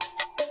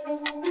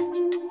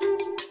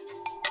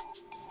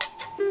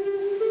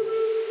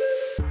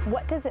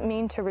What does it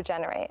mean to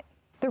regenerate?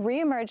 The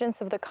reemergence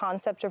of the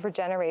concept of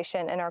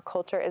regeneration in our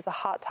culture is a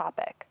hot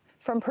topic.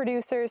 From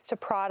producers to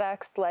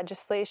products,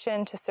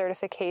 legislation to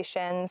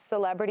certifications,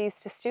 celebrities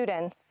to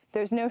students,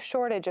 there's no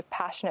shortage of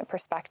passionate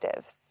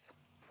perspectives.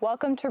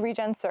 Welcome to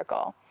Regen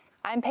Circle.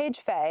 I'm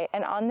Page Faye,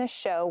 and on this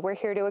show, we're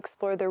here to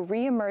explore the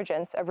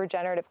reemergence of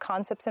regenerative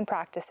concepts and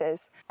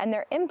practices and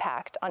their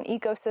impact on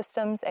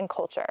ecosystems and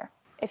culture.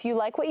 If you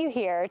like what you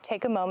hear,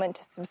 take a moment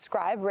to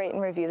subscribe, rate,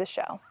 and review the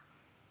show.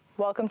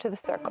 Welcome to the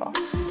Circle.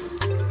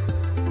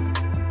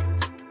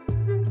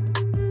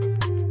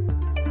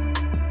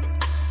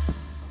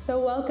 So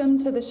welcome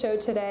to the show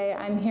today.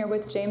 I'm here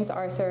with James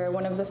Arthur,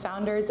 one of the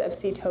founders of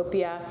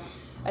Seatopia,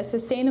 a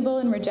sustainable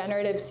and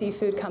regenerative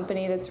seafood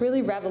company that's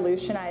really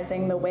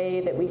revolutionizing the way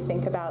that we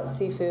think about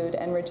seafood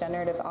and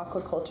regenerative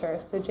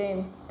aquaculture. So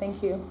James,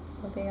 thank you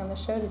for being on the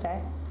show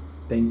today.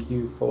 Thank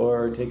you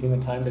for taking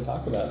the time to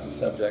talk about the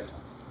subject.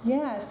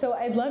 Yeah, so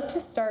I'd love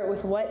to start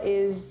with what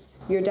is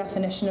your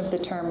definition of the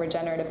term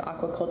regenerative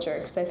aquaculture,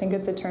 because I think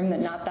it's a term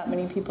that not that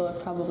many people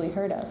have probably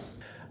heard of.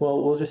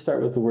 Well, we'll just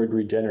start with the word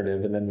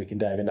regenerative, and then we can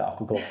dive into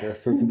aquaculture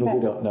for people who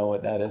don't know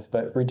what that is.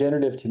 But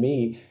regenerative to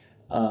me,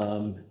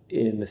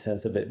 in the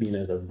sense of it being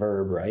as a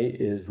verb, right,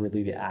 is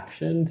really the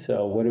action.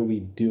 So what are we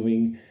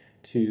doing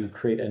to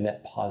create a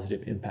net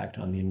positive impact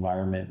on the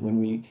environment?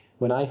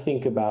 When I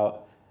think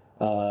about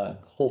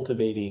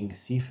cultivating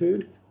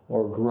seafood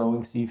or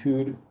growing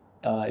seafood,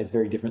 it's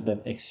very different than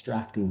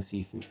extracting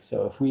seafood.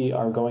 So if we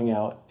are going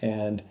out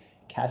and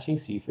catching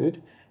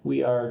seafood,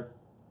 we are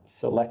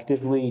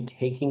selectively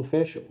taking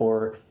fish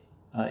or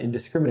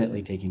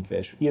indiscriminately taking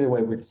fish. Either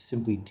way, we're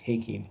simply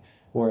taking.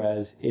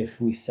 Whereas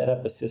if we set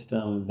up a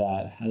system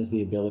that has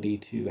the ability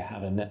to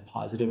have a net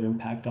positive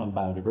impact on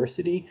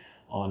biodiversity,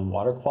 on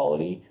water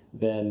quality,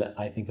 then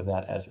I think of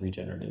that as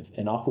regenerative.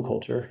 And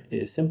aquaculture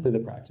is simply the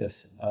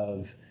practice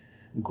of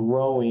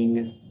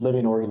growing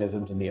living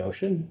organisms in the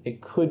ocean. It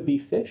could be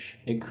fish,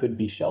 it could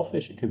be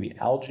shellfish, it could be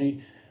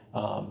algae,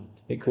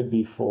 it could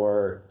be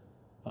for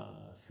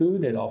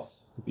food, it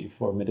also could be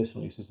for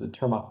medicinal uses. The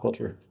term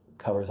aquaculture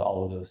covers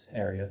all of those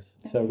areas.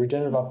 So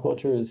regenerative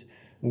aquaculture is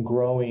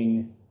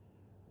growing,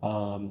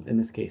 in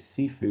this case,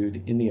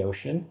 seafood in the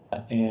ocean,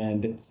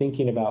 and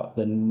thinking about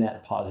the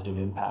net positive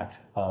impact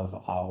of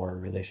our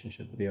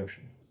relationship with the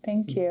ocean.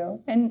 Thank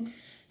you. And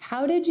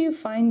how did you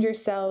find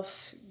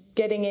yourself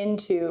getting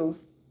into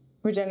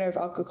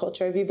regenerative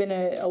aquaculture? Have you been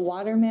a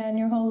waterman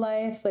your whole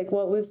life? Like,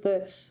 what was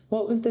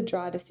the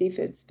draw to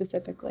seafood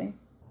specifically?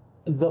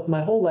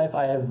 My whole life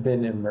I have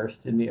been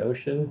immersed in the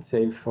ocean,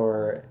 save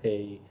for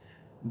a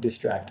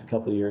distracted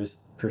couple of years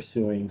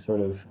pursuing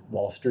sort of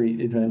Wall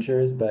Street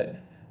adventures. But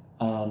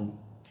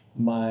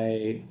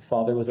my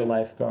father was a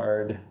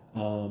lifeguard.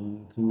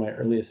 Some of my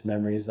earliest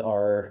memories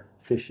are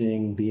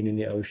fishing, being in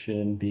the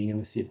ocean, being in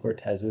the Sea of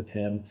Cortez with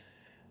him.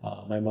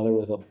 My mother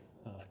was a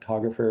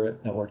photographer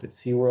that worked at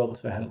SeaWorld,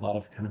 so I had a lot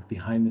of kind of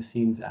behind the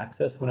scenes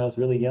access when I was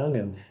really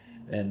young,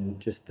 and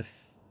just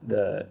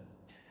the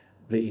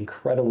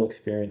incredible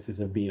experiences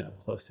of being up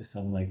close to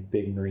some like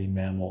big marine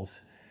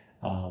mammals.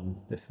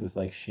 This was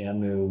like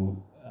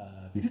Shamu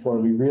before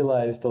we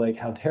realized like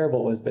how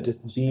terrible it was, but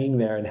just being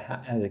there and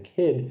as a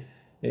kid,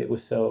 it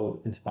was so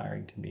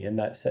inspiring to me, and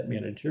that set me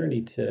on a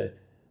journey to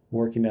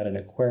working at an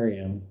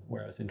aquarium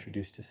where I was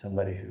introduced to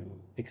somebody who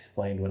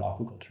explained what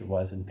aquaculture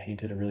was and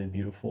painted a really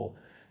beautiful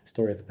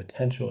story of the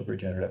potential of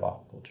regenerative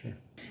aquaculture.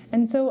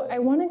 And so I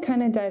want to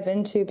kind of dive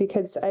into,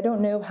 because I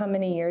don't know how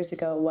many years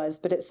ago it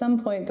was, but at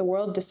some point the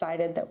world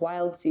decided that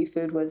wild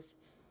seafood was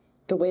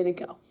the way to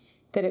go,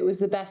 that it was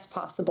the best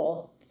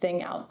possible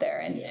thing out there.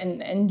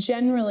 And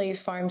generally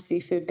farm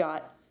seafood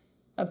got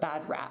a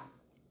bad rap.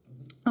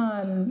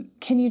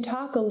 Can you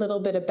talk a little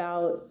bit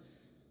about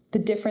the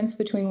difference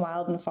between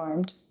wild and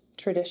farmed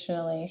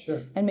traditionally?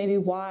 Sure. And maybe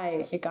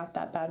why it got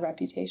that bad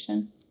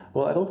reputation?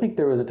 Well, I don't think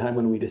there was a time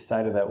when we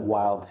decided that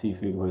wild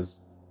seafood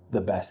was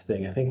the best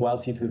thing. I think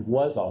wild seafood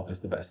was always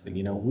the best thing.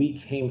 You know, we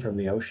came from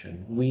the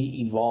ocean. We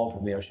evolved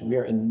from the ocean. We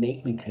are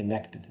innately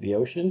connected to the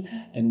ocean,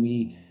 and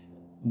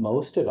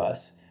most of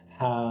us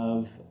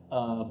have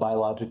a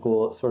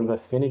biological sort of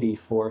affinity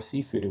for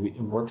seafood.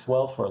 It works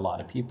well for a lot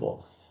of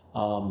people.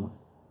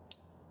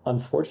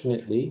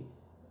 Unfortunately,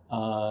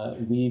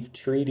 we've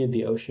treated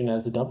the ocean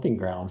as a dumping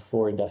ground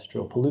for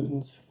industrial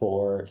pollutants,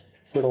 for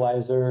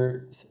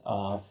fertilizers,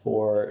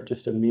 for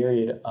just a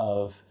myriad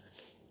of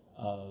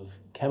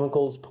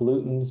chemicals,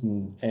 pollutants,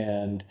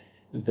 and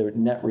the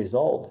net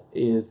result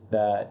is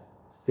that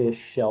fish,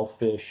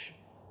 shellfish,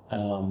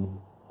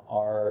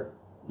 are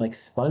like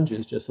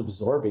sponges just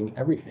absorbing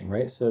everything,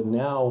 right? So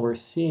now we're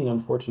seeing,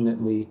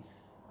 unfortunately,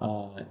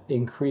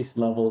 increased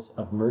levels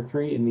of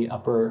mercury in the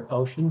upper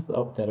oceans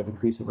that have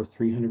increased over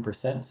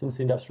 300% since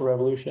the Industrial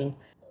Revolution.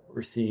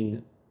 We're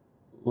seeing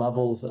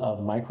levels of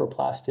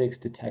microplastics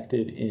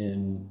detected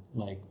in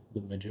like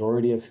the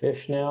majority of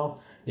fish now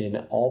in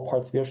all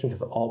parts of the ocean,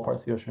 because all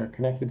parts of the ocean are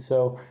connected.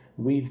 So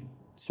we've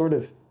sort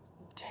of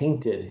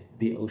tainted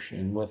the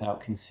ocean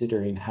without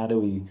considering how do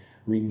we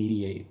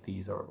remediate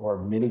these or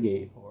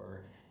mitigate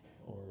or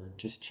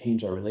just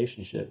change our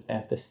relationship.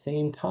 At the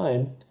same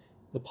time,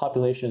 the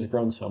population has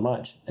grown so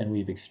much and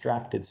we've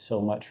extracted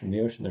so much from the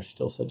ocean. There's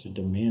still such a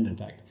demand. In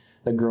fact,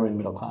 the growing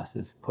middle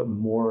classes put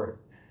more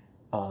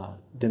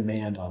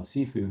demand on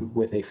seafood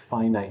with a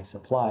finite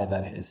supply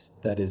that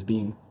is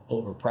being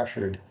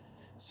overpressured.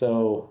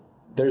 So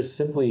there's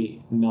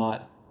simply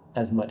not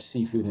as much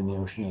seafood in the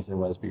ocean as there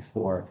was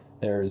before.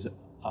 There's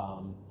a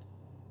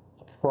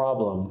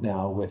problem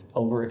now with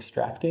over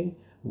extracting,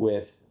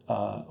 with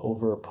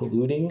over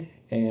polluting,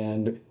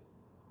 and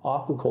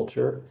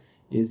aquaculture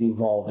is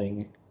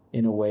evolving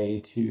in a way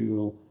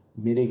to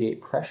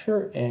mitigate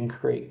pressure and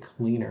create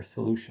cleaner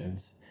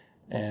solutions.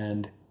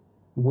 And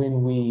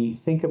when we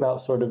think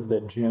about sort of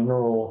the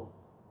general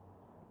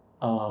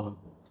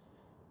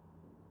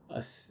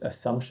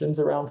assumptions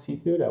around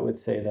seafood, I would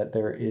say that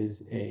there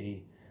is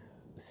a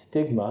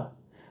stigma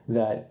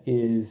that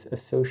is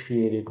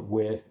associated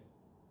with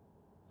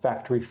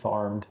factory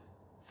farmed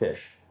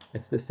fish.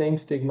 It's the same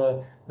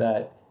stigma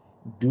that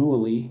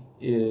dually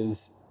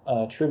is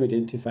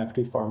attributed to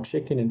factory farmed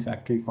chicken and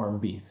factory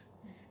farmed beef.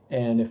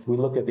 And if we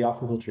look at the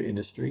aquaculture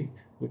industry,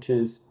 which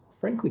is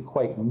frankly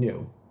quite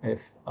new,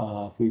 if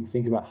we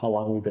think about how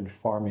long we've been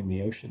farming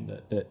the ocean,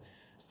 the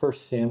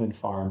first salmon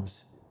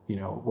farms,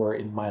 were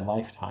in my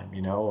lifetime,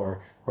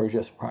 or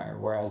just prior.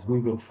 Whereas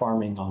we've been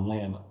farming on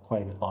land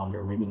quite a bit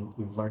longer.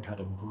 We've learned how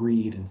to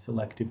breed and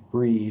selective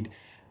breed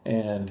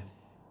and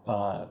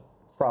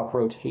crop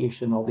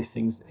rotation, all these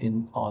things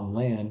on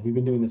land. We've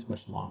been doing this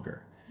much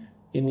longer.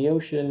 In the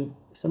ocean,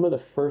 some of the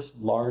first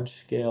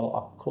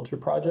large-scale aquaculture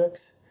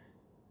projects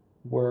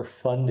were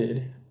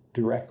funded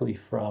directly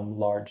from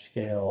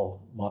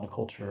large-scale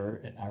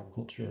monoculture and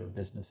agriculture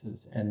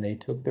businesses, and they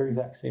took their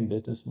exact same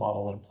business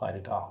model and applied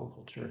it to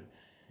aquaculture.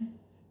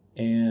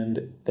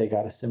 And they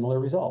got a similar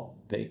result.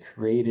 They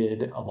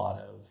created a lot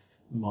of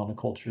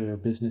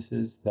monoculture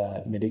businesses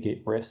that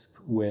mitigate risk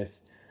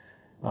with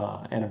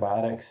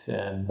antibiotics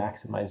and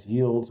maximize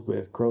yields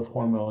with growth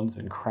hormones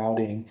and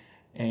crowding,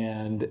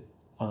 and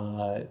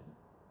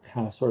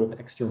have sort of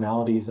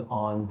externalities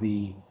on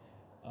the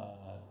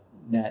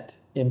net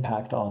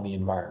impact on the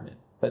environment.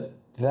 But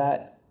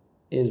that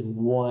is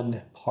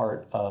one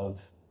part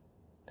of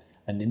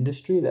an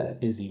industry that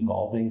is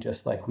evolving,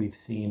 just like we've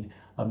seen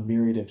a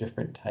myriad of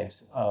different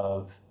types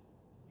of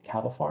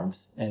cattle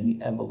farms, and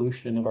the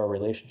evolution of our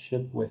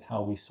relationship with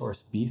how we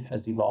source beef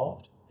has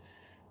evolved,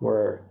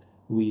 where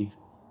we've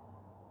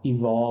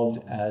evolved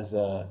as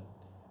a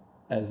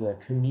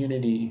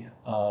community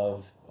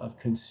of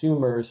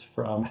consumers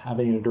from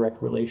having a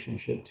direct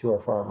relationship to our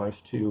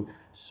farmers, to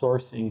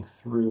sourcing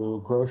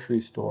through grocery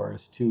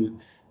stores, to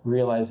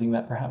realizing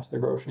that perhaps the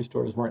grocery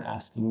stores weren't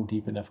asking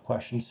deep enough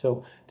questions,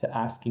 so to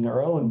asking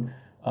our own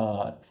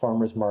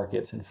farmers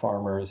markets and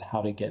farmers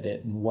how to get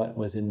it and what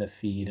was in the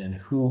feed and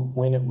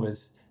when it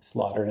was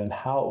slaughtered and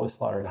how it was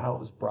slaughtered and how it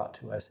was brought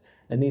to us.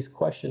 And these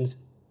questions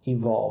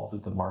evolve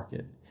with the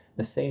market.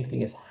 The same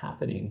thing is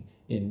happening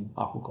in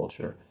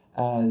aquaculture.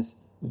 As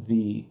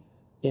the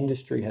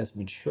industry has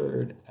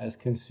matured, as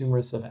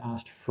consumers have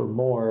asked for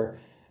more,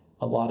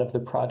 a lot of the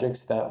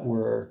projects that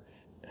were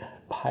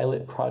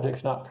pilot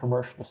projects, not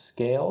commercial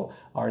scale,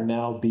 are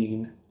now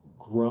being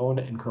grown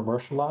and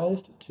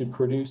commercialized to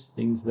produce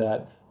things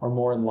that are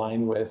more in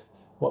line with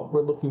what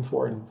we're looking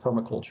for in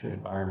permaculture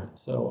environment.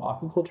 So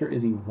aquaculture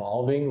is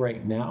evolving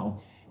right now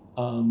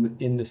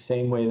in the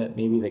same way that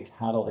maybe the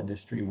cattle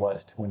industry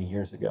was 20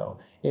 years ago,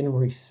 in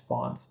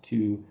response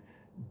to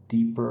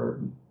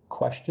deeper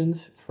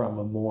questions from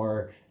a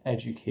more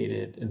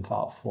educated and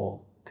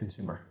thoughtful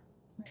consumer.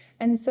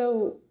 And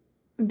so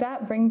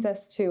that brings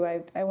us to,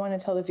 I want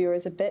to tell the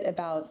viewers a bit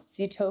about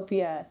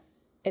Seatopia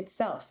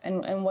itself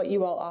and what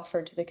you all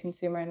offer to the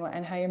consumer,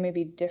 and how you're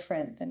maybe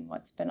different than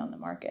what's been on the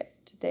market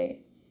to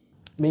date.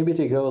 Maybe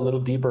to go a little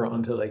deeper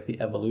onto like the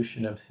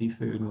evolution of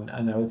seafood,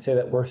 and I would say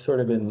that we're sort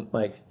of in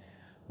like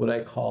what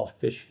I call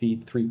fish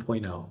feed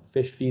 3.0.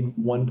 Fish feed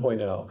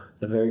 1.0,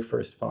 the very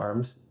first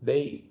farms,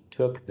 they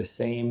took the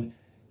same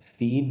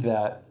feed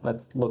that,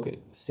 let's look at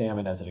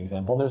salmon as an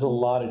example. There's a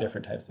lot of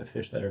different types of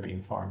fish that are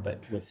being farmed,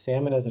 but with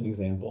salmon as an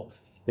example,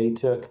 they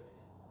took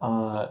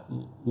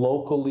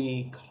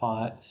locally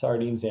caught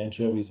sardines,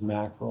 anchovies,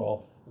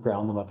 mackerel,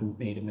 ground them up and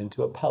made them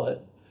into a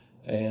pellet,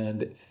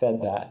 and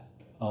fed that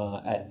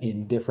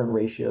in different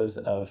ratios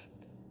of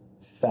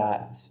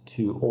fats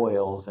to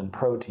oils and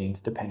proteins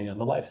depending on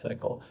the life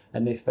cycle.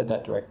 And they fed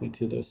that directly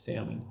to those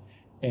salmon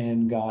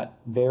and got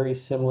very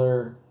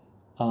similar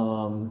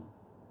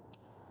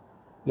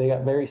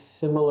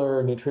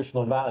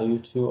nutritional value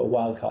to a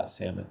wild-caught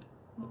salmon.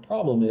 The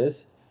problem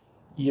is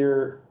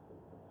you're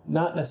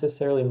not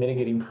necessarily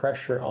mitigating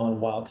pressure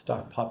on wild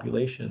stock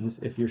populations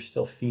if you're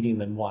still feeding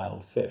them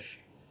wild fish.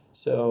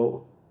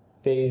 So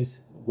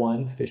phase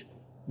 1, fish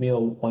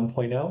meal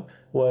 1.0,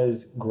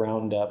 was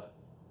ground up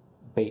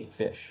bait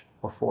fish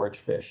or forage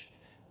fish.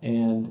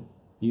 And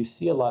you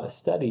see a lot of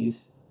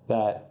studies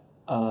that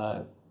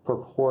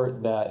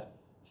purport that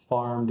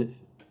farmed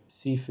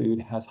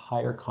seafood has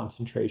higher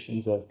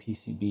concentrations of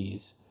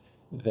PCBs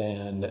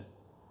than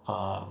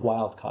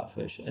wild caught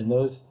fish. And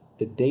those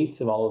the dates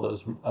of all of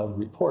those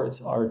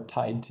reports are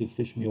tied to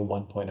fish meal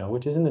 1.0,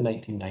 which is in the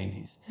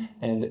 1990s.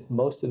 And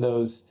most of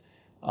those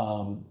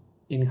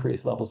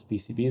increased levels of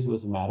PCBs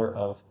was a matter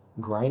of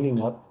grinding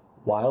up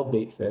wild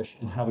bait fish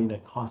and having a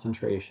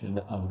concentration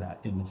of that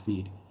in the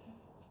feed.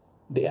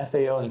 The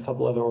FAO and a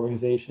couple other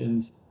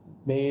organizations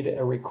made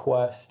a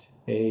request,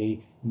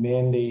 a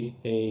mandate,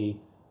 a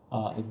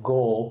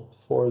goal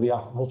for the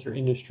aquaculture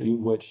industry,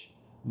 which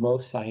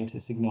most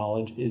scientists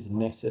acknowledge is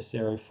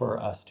necessary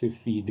for us to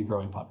feed the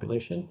growing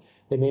population.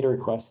 They made a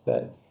request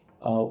that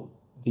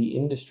the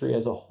industry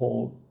as a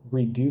whole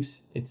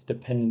reduce its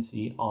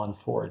dependency on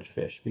forage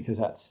fish, because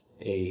that's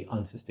a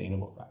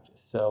unsustainable practice.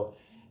 So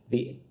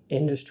the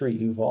industry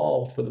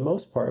evolved for the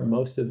most part.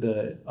 Most of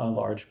the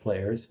large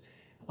players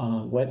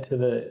went to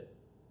the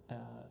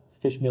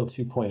fish meal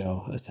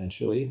 2.0,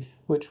 essentially,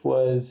 which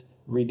was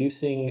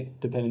reducing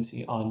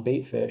dependency on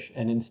bait fish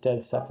and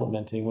instead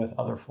supplementing with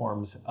other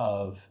forms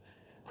of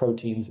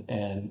proteins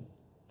and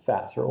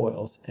fats or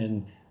oils.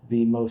 And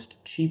the most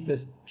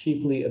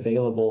cheaply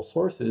available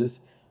sources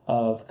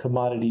of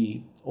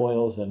commodity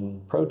oils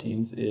and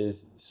proteins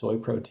is soy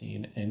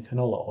protein and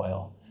canola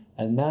oil.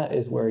 And that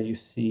is where you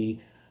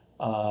see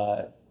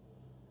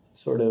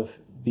sort of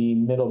the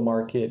middle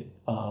market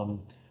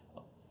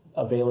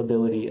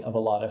availability of a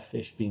lot of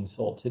fish being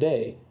sold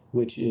today,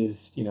 which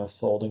is,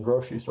 sold in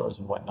grocery stores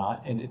and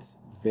whatnot. And it's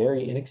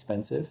very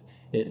inexpensive.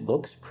 It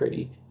looks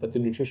pretty, but the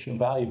nutritional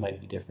value might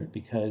be different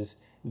because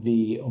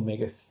the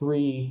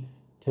omega-3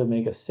 to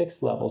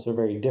omega-6 levels are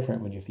very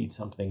different when you feed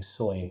something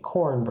soy and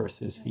corn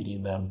versus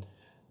feeding them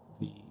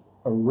the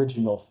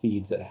original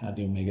feeds that had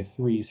the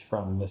omega-3s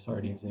from the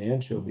sardines and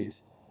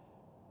anchovies.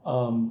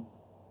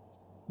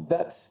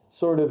 That's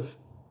sort of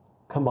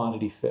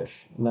commodity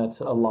fish. And that's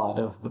a lot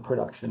of the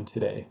production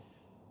today.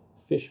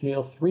 Fish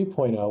meal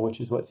 3.0, which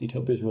is what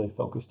Seatopia is really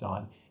focused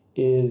on,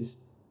 is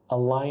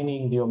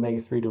aligning the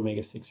omega-3 to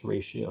omega-6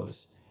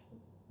 ratios,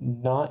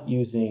 not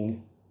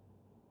using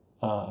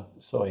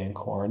soy and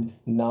corn,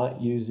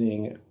 not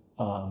using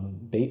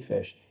bait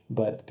fish,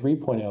 but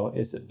 3.0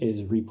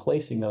 is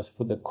replacing those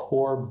for the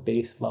core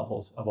base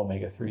levels of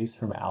omega-3s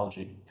from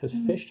algae, because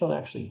fish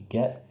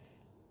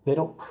they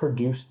don't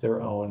produce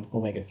their own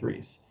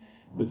omega-3s.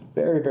 With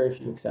very, very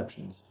few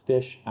exceptions,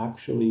 fish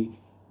actually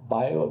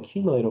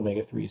bioaccumulate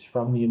omega-3s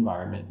from the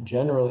environment,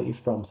 generally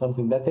from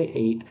something that they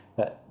ate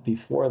that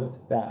before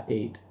that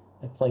ate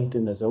a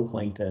plankton, a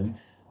zooplankton,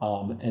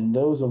 and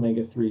those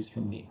omega-3s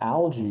from the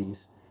algae,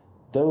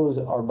 those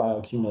are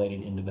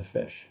bioaccumulating into the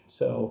fish.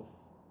 So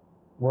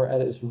we're at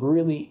this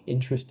really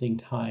interesting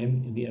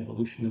time in the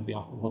evolution of the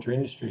aquaculture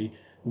industry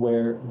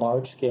where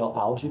large-scale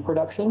algae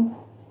production,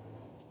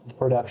 the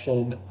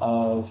production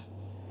of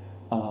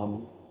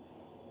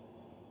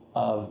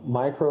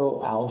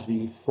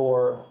microalgae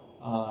for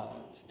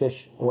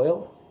fish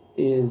oil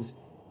is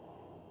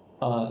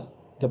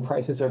the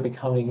prices are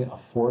becoming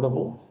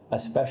affordable,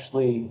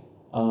 especially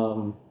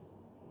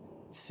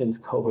since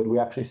COVID. We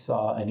actually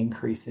saw an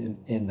increase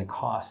in the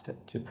cost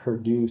to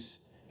produce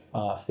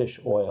fish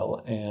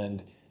oil,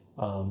 and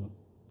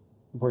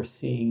we're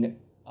seeing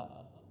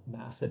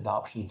mass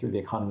adoption through the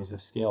economies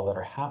of scale that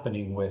are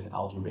happening with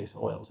algae-based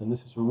oils. And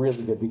this is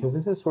really good because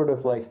this is sort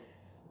of like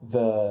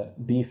the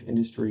beef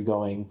industry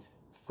going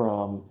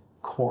from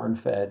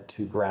corn-fed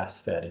to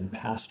grass-fed and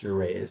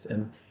pasture-raised,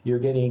 and you're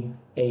getting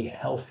a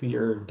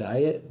healthier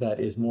diet that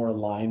is more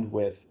aligned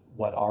with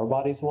what our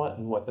bodies want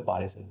and what the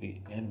bodies of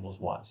the animals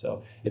want.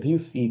 So if you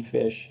feed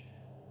fish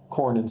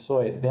corn and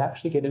soy, they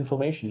actually get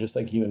inflammation just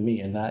like you and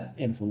me, and that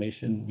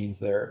inflammation means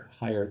they're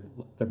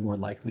more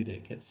likely to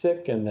get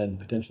sick, and then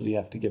potentially you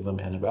have to give them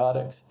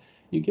antibiotics.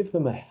 You give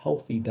them a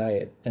healthy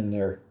diet and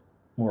they're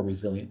more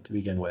resilient to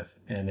begin with,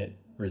 and it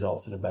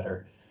results in a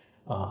better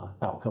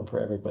outcome for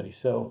everybody.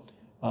 So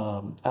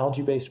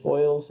algae-based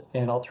oils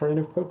and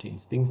alternative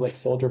proteins, things like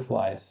soldier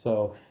flies.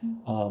 So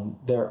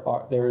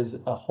there is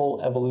a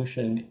whole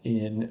evolution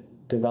in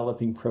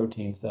developing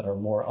proteins that are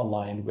more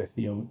aligned with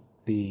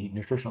the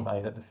nutritional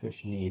value that the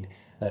fish need,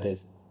 that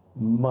is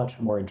much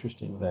more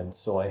interesting than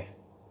soy.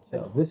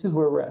 So this is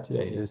where we're at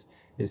today,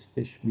 is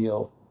fish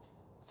meal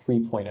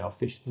 3.0,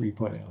 fish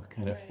 3.0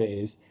 kind of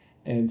phase.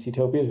 And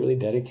Seatopia is really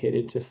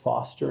dedicated to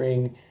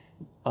fostering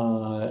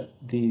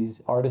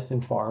these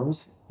artisan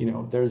farms.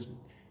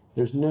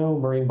 There's no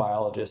marine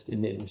biologist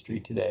in the industry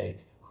today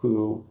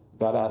who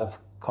got out of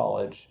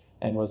college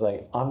and was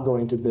like, I'm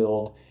going to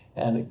build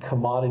a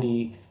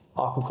commodity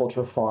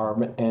aquaculture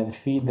farm and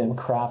feed them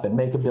crap and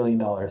make $1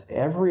 billion.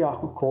 Every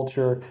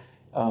aquaculture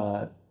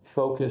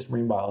focused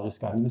marine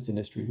biologist got in this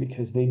industry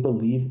because they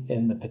believe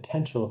in the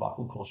potential of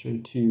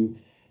aquaculture to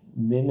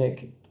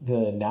mimic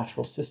the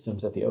natural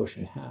systems that the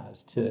ocean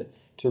has, to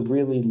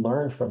really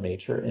learn from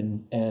nature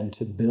and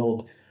to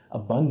build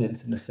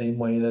abundance in the same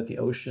way that the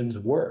oceans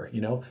were.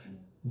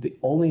 The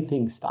only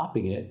thing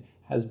stopping it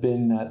has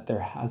been that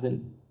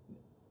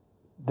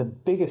the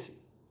biggest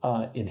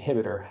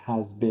inhibitor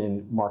has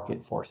been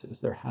market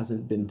forces. There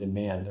hasn't been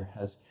demand. There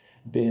has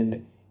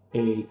been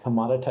a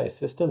commoditized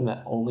system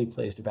that only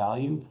placed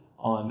value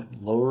on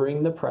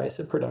lowering the price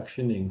of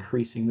production and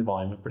increasing the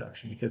volume of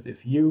production. Because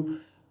if you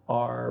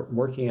are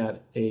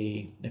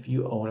if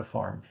you own a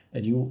farm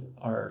and you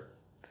are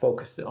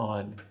focused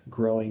on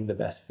growing the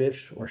best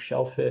fish or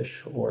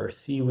shellfish or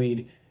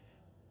seaweed,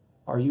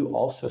 are you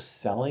also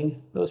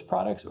selling those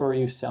products, or are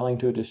you selling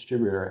to a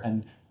distributor?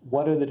 And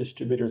what are the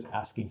distributors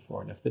asking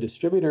for? And if the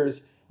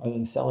distributors are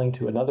then selling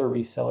to another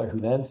reseller who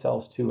then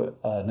sells to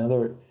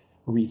another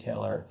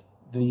retailer,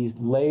 these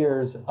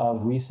layers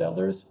of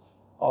resellers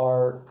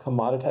are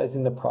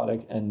commoditizing the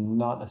product and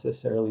not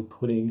necessarily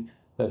putting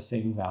the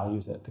same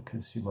values that the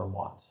consumer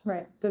wants.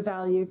 Right. The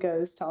value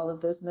goes to all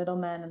of those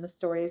middlemen, and the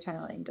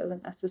storytelling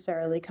doesn't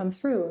necessarily come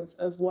through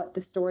of what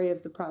the story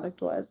of the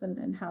product was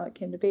and how it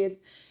came to be.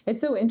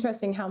 It's so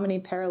interesting how many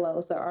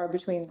parallels there are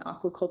between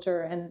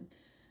aquaculture and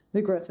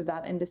the growth of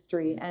that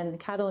industry and the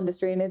cattle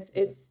industry. And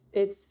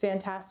it's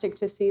fantastic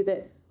to see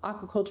that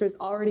aquaculture is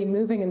already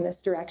moving in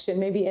this direction,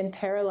 maybe in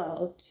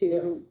parallel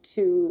to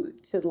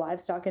the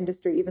livestock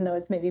industry, even though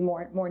it's maybe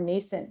more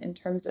nascent in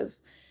terms of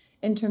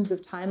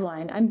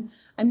timeline.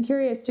 I'm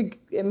curious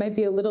it might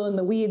be a little in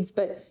the weeds,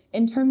 but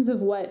in terms of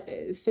what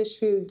fish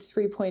food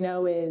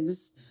 3.0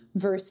 is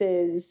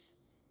versus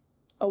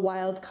a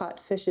wild caught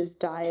fish's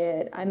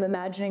diet, I'm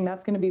imagining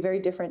that's going to be very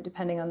different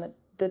depending on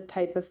the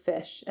type of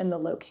fish and the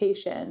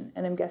location.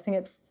 And I'm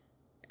guessing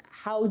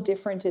how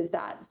different is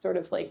that sort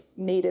of like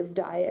native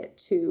diet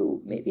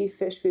to maybe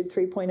fish food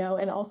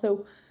 3.0? And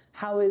also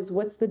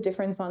what's the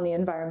difference on the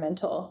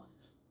environmental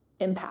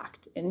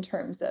impact in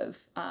terms of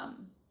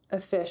a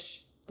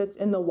fish that's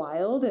in the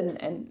wild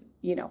and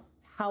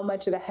how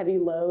much of a heavy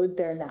load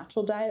their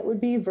natural diet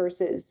would be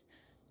versus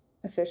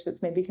a fish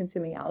that's maybe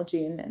consuming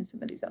algae and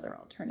some of these other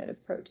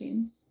alternative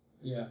proteins?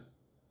 Yeah.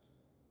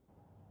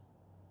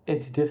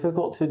 It's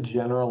difficult to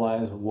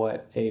generalize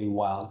what a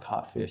wild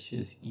caught fish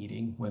is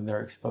eating when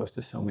they're exposed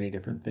to so many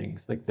different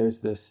things. Like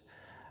there's this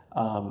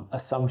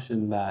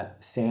assumption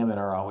that salmon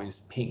are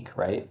always pink,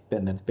 right?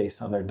 And it's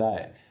based on their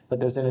diet.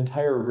 But there's an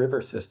entire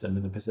river system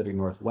in the Pacific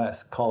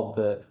Northwest called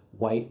the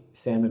White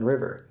Salmon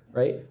River,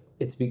 right?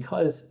 It's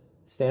because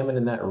salmon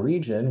in that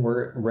region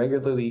were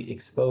regularly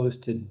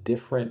exposed to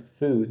different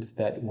foods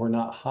that were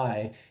not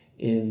high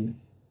in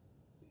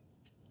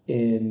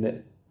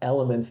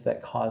elements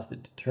that caused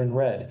it to turn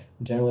red.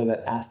 Generally,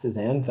 that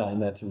astaxanthin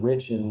that's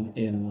rich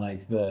in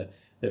like the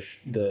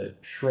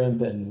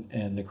shrimp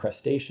and the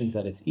crustaceans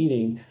that it's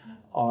eating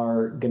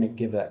are going to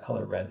give that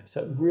color red.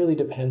 So it really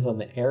depends on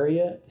the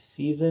area, the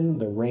season,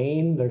 the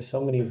rain. There's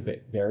so many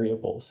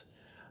variables.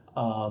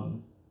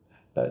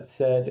 That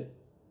said,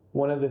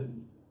 one of the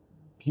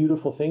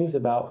beautiful things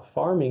about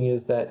farming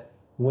is that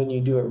when you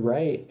do it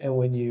right and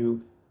when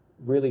you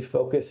really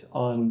focus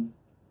on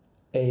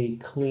a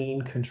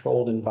clean,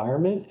 controlled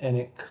environment and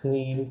a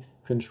clean,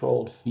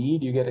 controlled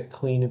feed, you get a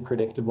clean and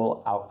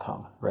predictable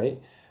outcome,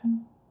 right?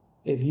 Mm-hmm.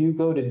 If you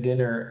go to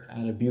dinner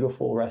at a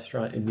beautiful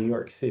restaurant in New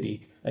York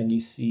City and you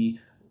see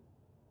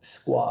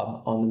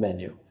squab on the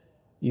menu,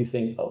 you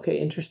think, okay,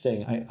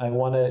 interesting, I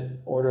want to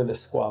order the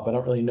squab. I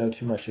don't really know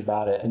too much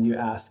about it. And you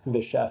ask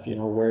the chef,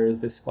 where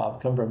does this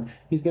squab come from?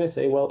 He's going to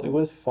say, well, it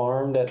was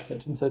farmed at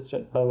such and such,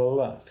 blah, blah,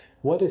 blah.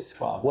 What is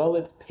squab? Well,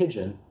 it's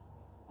pigeon.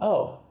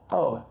 Oh,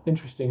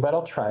 interesting, but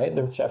I'll try it.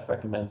 The chef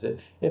recommends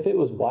it. If it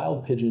was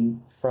wild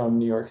pigeon from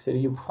New York City,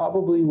 you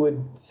probably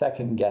would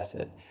second guess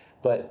it.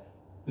 But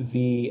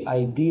the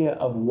idea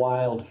of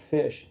wild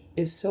fish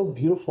is so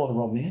beautiful and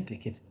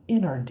romantic. It's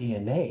in our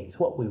DNA. It's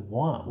what we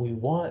want. We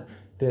want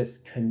this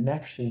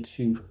connection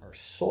to our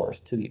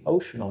source, to the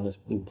ocean on this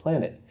blue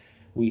planet.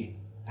 We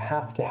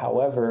have to,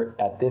 however,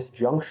 at this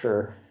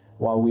juncture,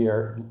 while we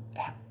are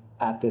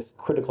at this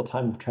critical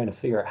time of trying to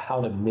figure out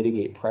how to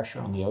mitigate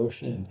pressure on the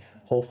ocean and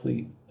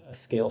hopefully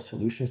scale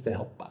solutions to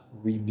help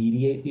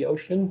remediate the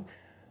ocean,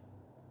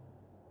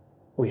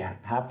 we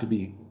have to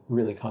be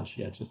really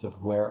conscientious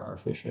of where our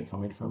fish are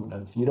coming from.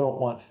 And if you don't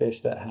want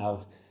fish that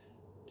have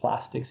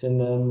plastics in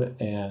them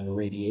and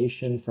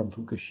radiation from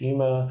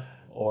Fukushima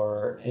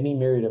or any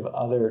myriad of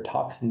other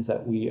toxins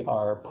that we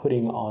are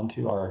putting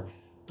onto our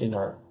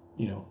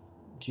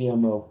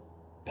GMO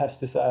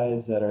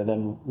pesticides that are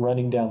then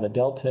running down the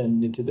delta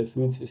and into the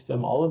food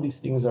system, all of these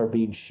things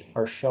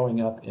are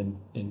showing up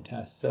in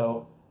tests.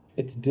 So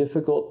it's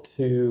difficult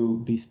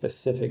to be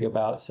specific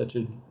about such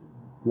a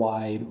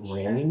wide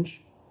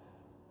range.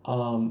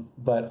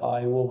 But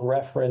I will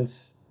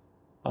reference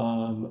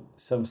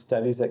some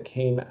studies that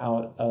came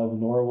out of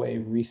Norway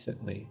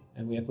recently,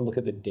 and we have to look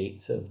at the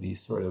dates of these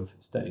sort of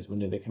studies. When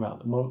did they come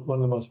out? One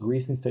of the most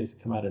recent studies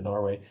that come out of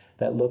Norway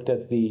that looked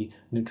at the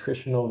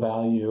nutritional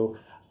value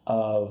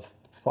of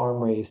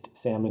farm-raised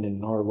salmon in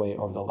Norway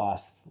over the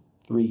last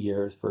 3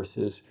 years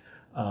versus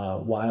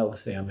wild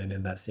salmon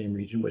in that same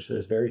region, which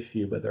there's very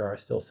few, but there are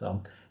still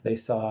some. They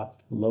saw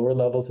lower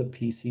levels of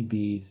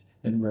PCBs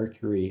and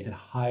mercury and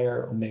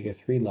higher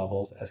omega-3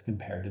 levels as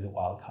compared to the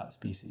wild-caught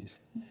species.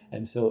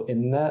 And so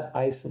in that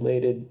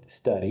isolated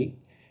study,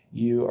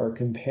 you are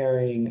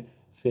comparing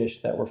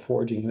fish that were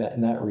foraging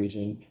in that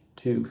region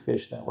to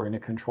fish that were in a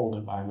controlled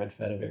environment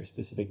fed a very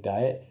specific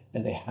diet,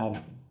 and they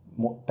had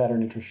better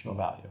nutritional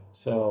value.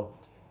 So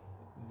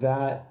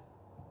that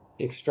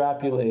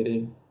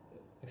extrapolated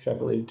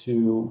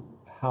to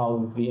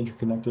how the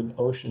interconnected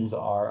oceans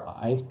are,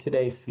 I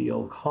today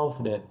feel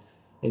confident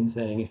in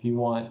saying if you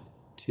want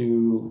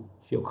to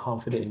feel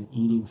confident in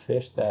eating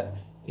fish that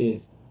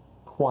is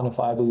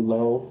quantifiably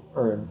low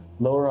or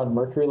lower on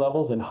mercury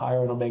levels and higher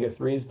on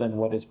omega-3s than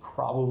what is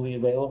probably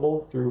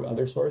available through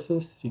other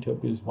sources.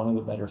 Seatopia is one of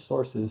the better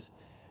sources.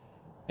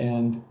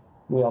 And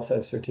we also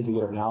have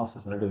certificate of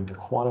analysis and everything to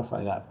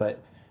quantify that.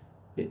 But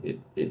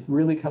it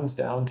really comes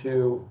down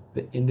to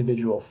the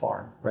individual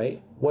farm,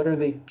 right? What are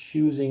they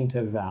choosing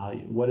to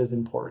value? What is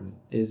important?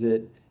 Is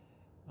it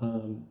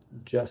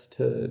just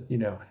to,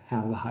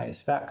 have the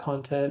highest fat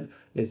content?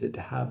 Is it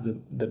to have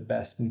the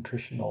best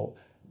nutritional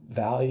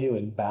value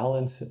and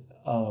balance?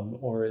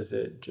 Or is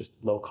it just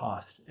low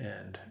cost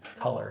and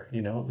color?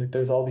 Like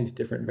there's all these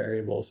different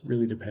variables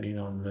really depending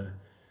on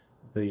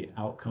the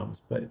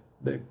outcomes. But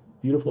the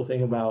beautiful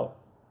thing about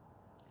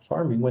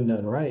farming when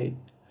done right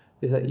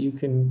is that you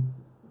can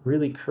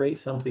really create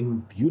something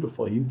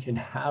beautiful. You can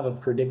have a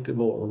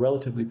predictable or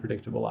relatively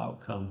predictable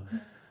outcome.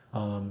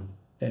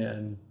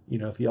 And,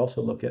 if you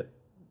also look at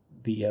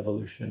the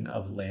evolution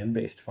of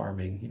land-based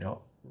farming,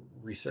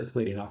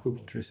 recirculating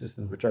aquaculture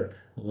systems, which are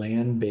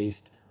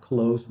land-based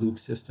closed loop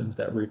systems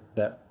that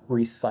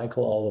recycle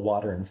all the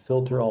water and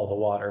filter all the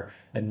water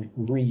and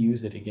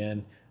reuse it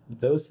again.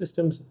 Those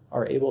systems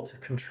are able to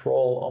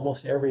control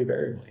almost every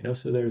variable,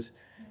 so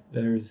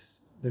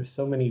there's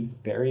so many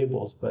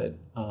variables, but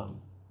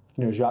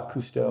Jacques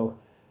Cousteau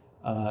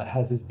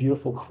has this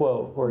beautiful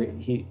quote where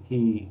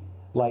he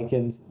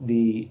likens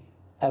the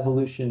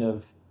evolution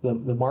of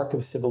the mark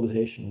of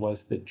civilization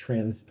was the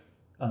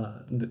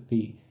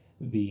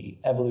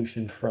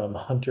evolution from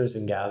hunters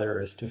and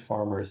gatherers to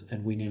farmers,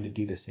 and we need to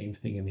do the same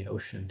thing in the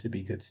ocean to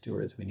be good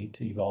stewards. We need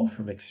to evolve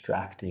from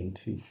extracting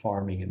to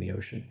farming in the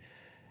ocean.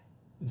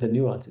 The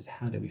nuance is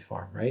how do we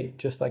farm, right?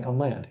 Just like on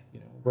land,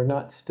 we're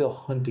not still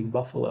hunting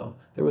buffalo.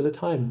 There was a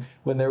time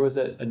when there was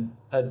a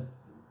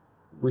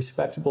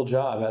respectable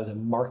job as a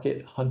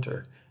market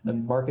hunter,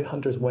 and market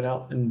hunters went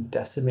out and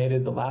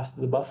decimated the last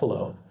of the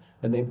buffalo,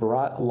 and they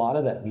brought a lot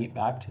of that meat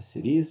back to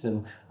cities,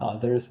 and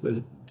there's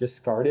was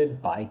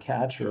discarded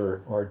bycatch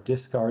or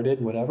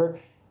discarded whatever.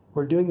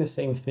 We're doing the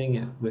same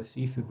thing with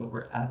seafood, but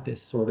we're at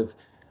this sort of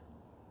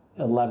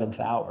 11th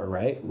hour,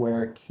 right?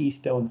 Where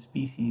keystone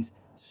species,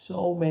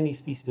 so many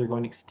species are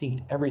going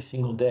extinct every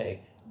single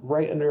day,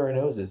 right under our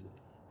noses.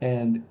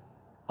 And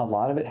a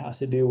lot of it has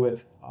to do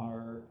with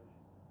our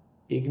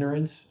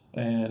ignorance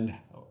and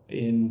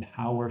in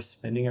how we're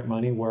spending our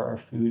money, where our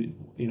food,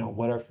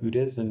 what our food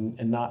is, and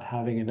not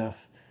having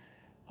enough,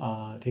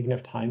 take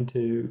enough time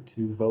to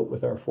vote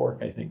with our fork,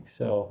 I think.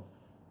 So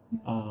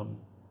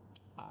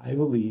I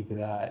believe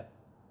that,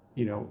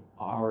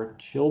 our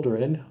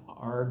children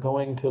are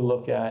going to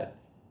look at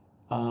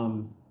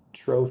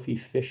trophy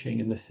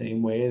fishing in the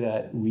same way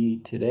that we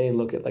today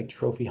look at like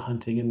trophy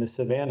hunting in the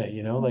savannah,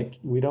 like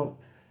we don't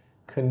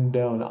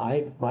condone,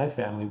 my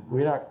family,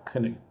 we're not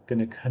going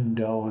to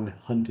condone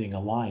hunting a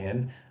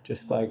lion,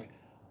 just like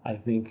I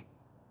think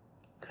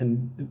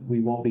we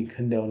won't be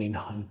condoning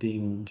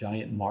hunting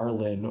giant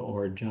marlin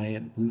or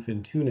giant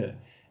bluefin tuna.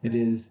 It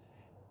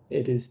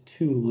is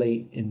too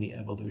late in the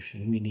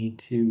evolution. We need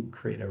to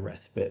create a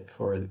respite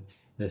for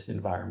this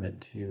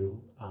environment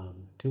to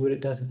do what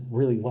it does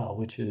really well,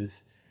 which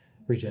is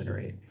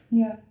regenerate.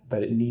 Yeah.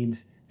 But it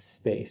needs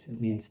space,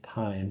 it needs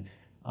time,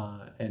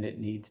 and it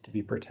needs to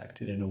be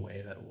protected in a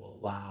way that will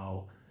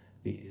allow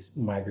these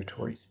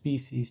migratory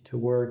species to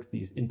work,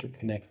 these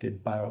interconnected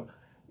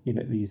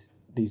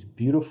these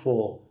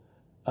beautiful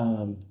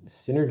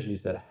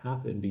synergies that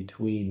happen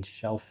between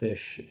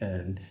shellfish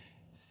and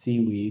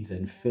seaweeds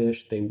and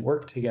fish. They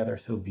work together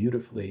so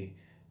beautifully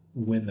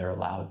when they're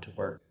allowed to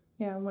work.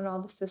 Yeah, when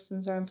all the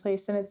systems are in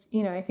place. And it's,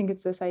 I think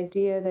it's this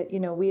idea that,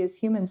 we as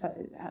humans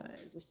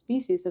as a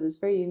species have this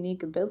very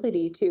unique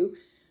ability to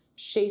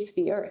shape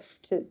the earth,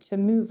 to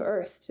move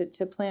earth,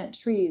 to plant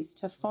trees,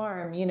 to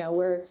farm.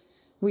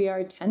 We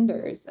are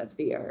tenders of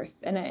the earth.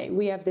 And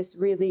we have this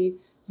really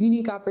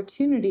unique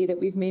opportunity that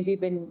we've maybe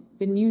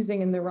been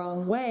using in the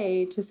wrong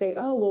way to say,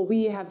 oh, well,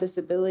 we have this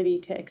ability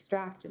to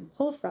extract and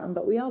pull from,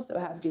 but we also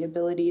have the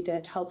ability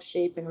to help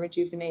shape and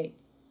rejuvenate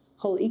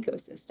whole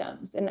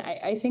ecosystems. And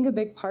I think a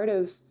big part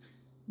of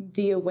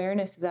the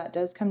awareness of that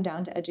does come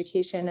down to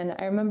education. And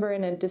I remember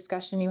in a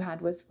discussion you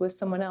had with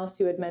someone else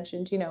who had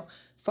mentioned,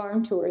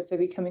 farm tours are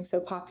becoming so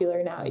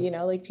popular now,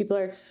 like people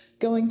are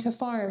going to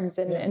farms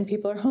and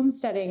people are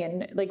homesteading,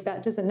 and like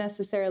that doesn't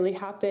necessarily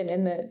happen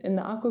in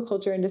the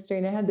aquaculture industry.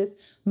 And I had this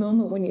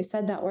moment when you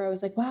said that where I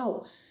was like,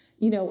 wow,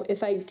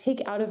 if I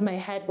take out of my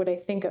head what I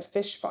think a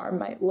fish farm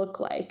might look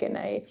like, and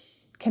I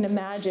can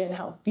imagine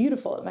how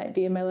beautiful it might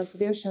be in my love for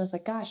the ocean, I was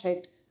like, gosh,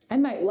 I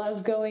might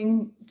love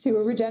going to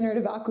a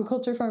regenerative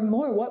aquaculture farm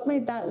more. What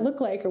might that look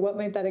like, or what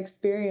might that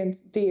experience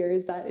be, or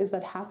is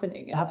that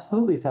happening?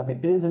 Absolutely, it's happening.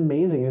 It is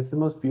amazing. It's the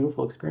most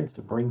beautiful experience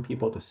to bring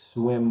people to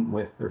swim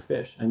with their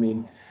fish. I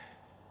mean,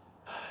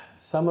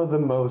 some of the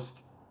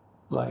most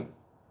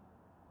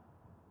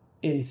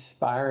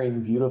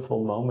inspiring,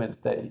 beautiful moments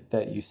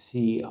that you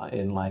see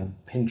in like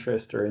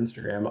Pinterest or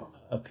Instagram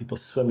of people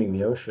swimming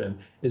the ocean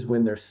is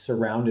when they're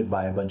surrounded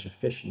by a bunch of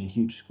fish in a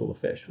huge school of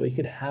fish. Well, you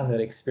could have that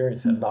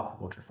experience at an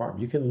aquaculture farm.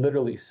 You can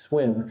literally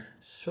swim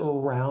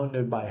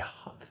surrounded by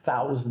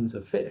thousands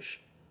of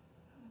fish.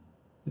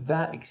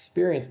 That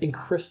experience in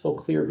crystal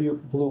clear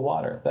blue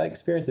water, that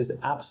experience is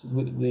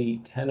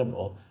absolutely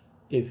tenable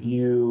if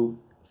you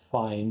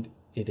find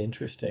it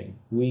interesting.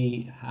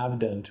 We have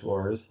done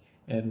tours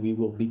and we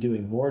will be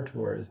doing more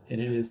tours,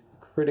 and it is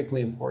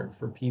critically important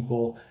for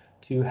people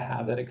to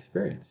have that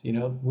experience. You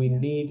know, we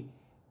need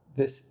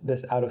this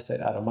out of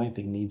sight, out of mind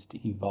thing needs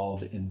to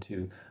evolve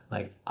into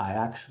like, I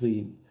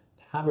actually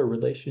have a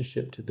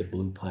relationship to the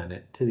blue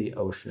planet, to the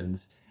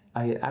oceans.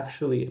 I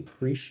actually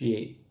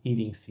appreciate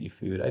eating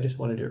seafood. I just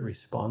want to do it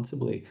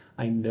responsibly.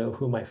 I know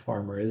who my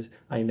farmer is.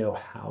 I know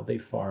how they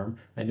farm.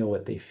 I know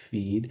what they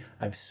feed.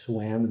 I've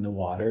swam in the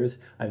waters.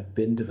 I've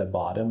been to the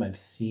bottom. I've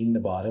seen the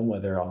bottom,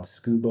 whether on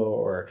scuba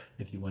or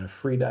if you want to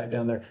free dive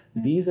down there.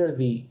 These are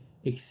the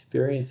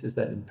experiences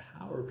that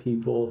empower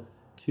people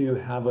to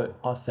have an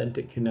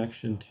authentic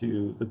connection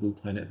to the blue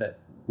planet that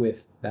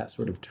with that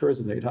sort of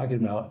tourism that you're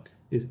talking about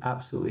is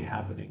absolutely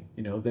happening.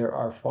 You know, there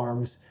are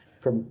farms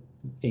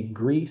in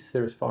Greece,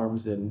 there's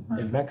farms in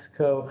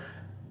Mexico.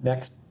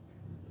 Next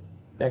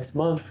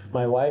month,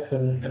 my wife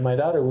and my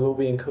daughter will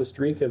be in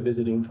Costa Rica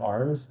visiting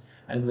farms,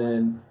 and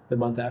then the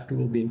month after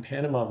we'll be in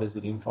Panama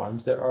visiting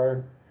farms. There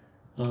are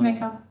Can I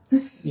come?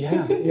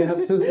 Yeah, you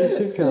absolutely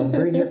should come.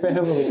 Bring your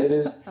family. It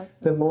is awesome.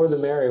 The more the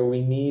merrier.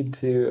 We need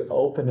to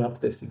open up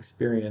this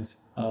experience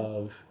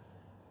of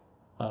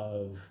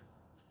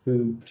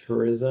food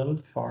tourism,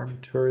 farm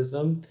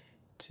tourism,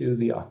 to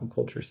the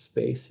aquaculture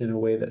space in a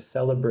way that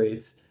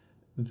celebrates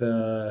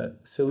the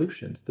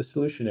solutions, the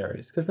solution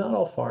areas. Because not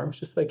all farms,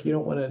 just like you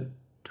don't want to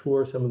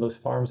tour some of those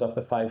farms off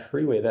the 5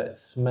 freeway that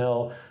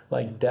smell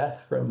like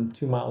death from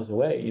 2 miles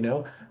away, you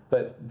know?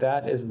 But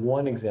that is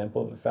one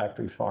example of a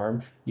factory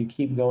farm. You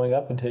keep going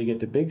up until you get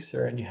to Big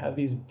Sur and you have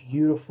these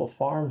beautiful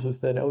farms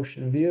with an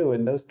ocean view,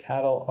 and those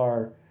cattle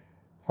are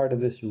part of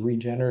this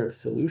regenerative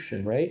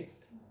solution, right?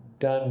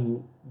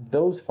 Done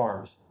those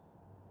farms,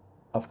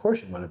 of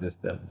course you want to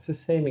visit them. It's the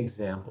same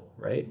example,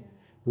 right?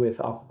 With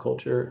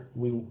aquaculture,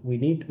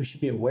 we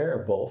should be aware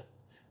of both.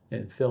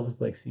 And films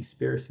like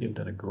Seaspiracy have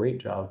done a great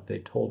job. They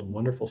told a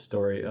wonderful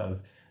story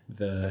of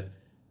the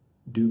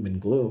doom and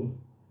gloom.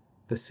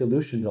 The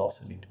solutions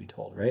also need to be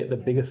told, right? The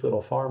Biggest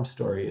Little Farm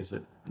story is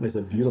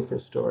a beautiful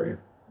story.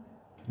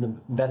 The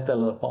Vetta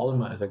La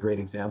Palma is a great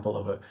example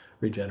of a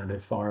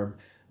regenerative farm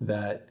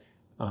that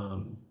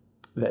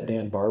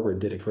Dan Barber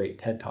did a great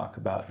TED Talk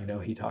about. You know,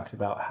 he talked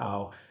about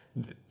how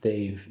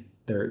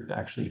they're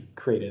actually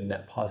created a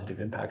net positive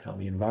impact on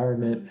the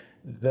environment.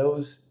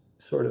 Those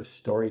sort of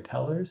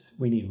storytellers,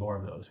 we need more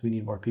of those. We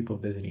need more people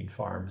visiting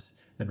farms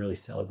and really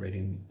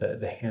celebrating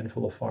the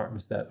handful of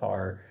farms that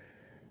are,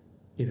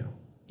 you know,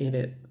 in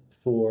it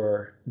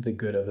for the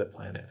good of the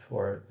planet,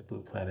 for the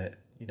blue planet.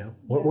 You know,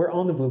 we're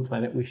on the blue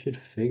planet. We should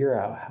figure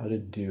out how to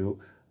do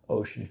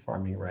ocean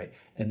farming right.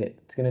 And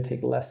it's going to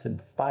take less than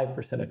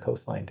 5% of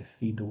coastline to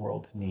feed the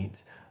world's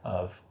needs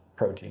of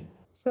protein.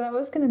 So that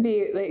was going to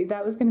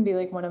be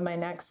like one of my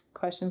next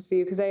questions for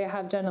you, because I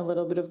have done a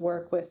little bit of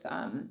work with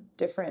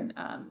different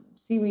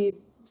seaweed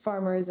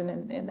farmers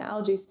and in the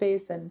algae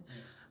space, and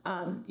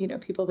you know,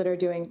 people that are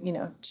doing, you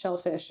know,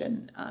 shellfish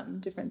and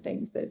different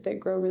things that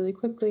grow really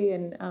quickly,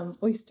 and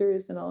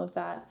oysters and all of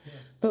that. Yeah.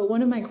 But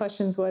one of my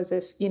questions was,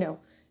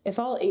 if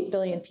all 8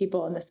 billion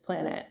people on this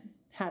planet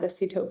had a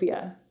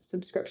Seatopia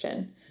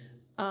subscription,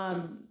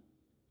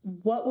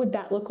 what would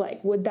that look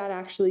like? Would that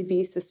actually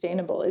be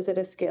sustainable? Is it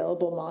a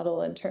scalable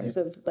model in terms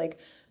of, like,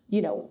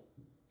 you know,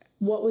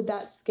 what would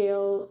that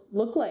scale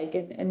look like,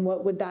 and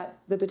what would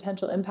the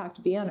potential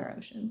impact be on our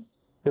oceans?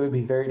 It would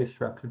be very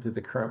disruptive to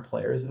the current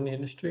players in the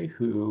industry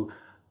who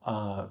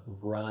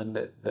run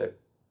the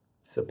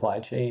supply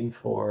chain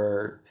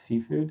for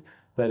seafood,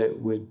 but it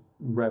would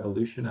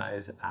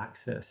revolutionize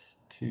access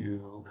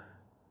to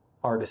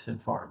artisan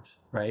farms,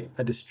 right?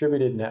 A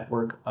distributed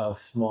network of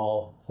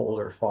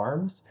smallholder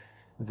farms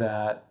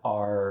that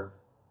are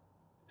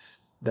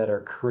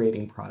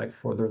creating product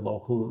for their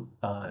local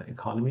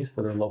economies,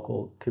 for their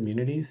local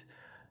communities,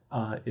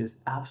 is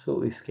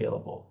absolutely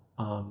scalable.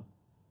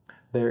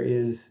 There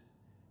is,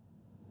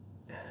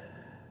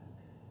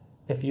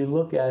 if you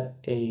look at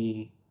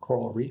a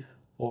coral reef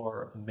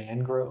or a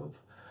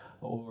mangrove,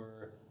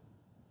 or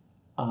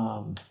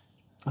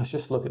let's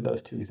just look at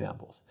those two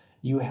examples.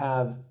 You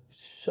have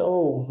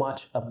so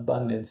much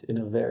abundance in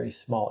a very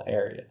small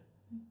area,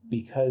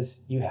 because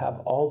you have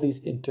all these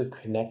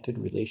interconnected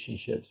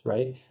relationships,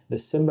 right? The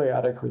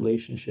symbiotic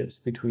relationships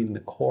between the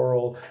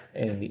coral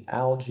and the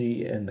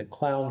algae and the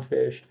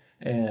clownfish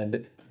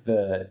and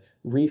the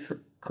reef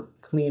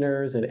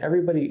cleaners, and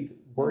everybody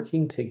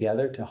working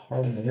together to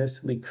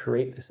harmoniously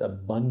create this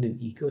abundant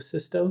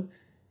ecosystem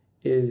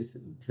is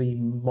the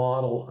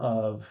model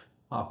of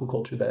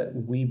aquaculture that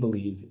we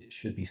believe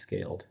should be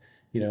scaled.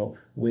 You know,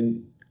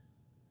 when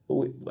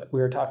we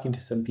were talking to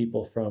some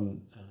people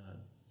from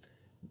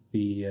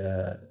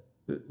the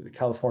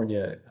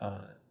California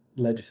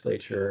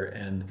legislature,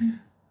 and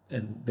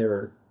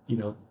they're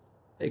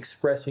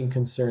expressing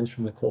concerns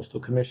from the Coastal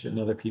Commission and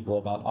other people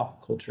about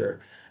aquaculture,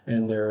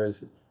 and there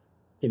was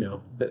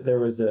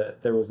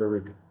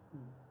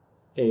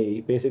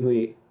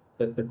basically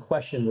the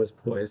question was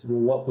posed, well,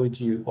 what would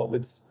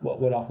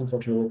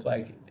aquaculture look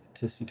like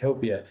to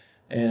Seatopia?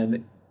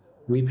 And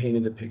we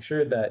painted the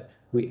picture that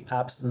we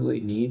absolutely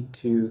need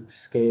to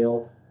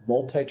scale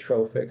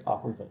multi-trophic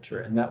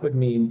aquaculture, and that would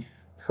mean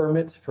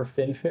permits for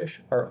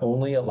finfish are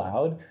only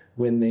allowed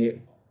when they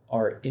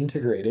are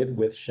integrated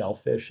with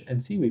shellfish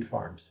and seaweed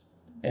farms.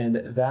 And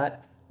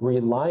that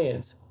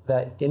reliance,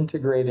 that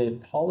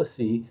integrated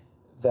policy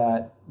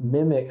that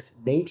mimics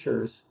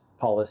nature's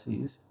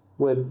policies,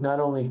 would not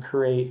only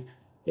create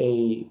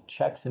a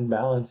checks and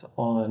balance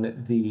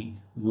on the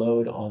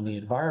load on the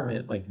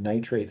environment, like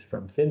nitrates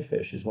from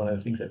finfish is one of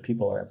the things that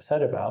people are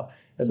upset about.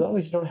 As long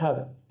as you don't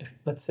have,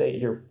 let's say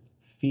you're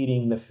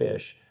feeding the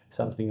fish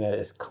something that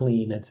is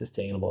clean and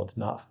sustainable, it's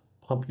not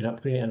pumping, you're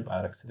not putting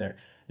antibiotics in there,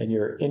 and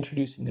you're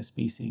introducing a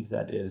species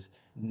that is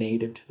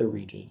native to the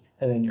region,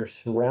 and then you're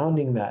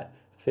surrounding that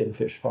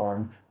finfish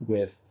farm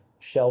with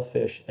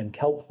shellfish and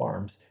kelp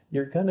farms,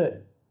 you're going to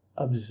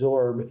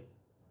absorb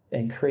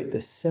and create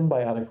this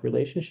symbiotic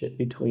relationship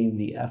between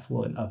the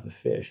effluent of the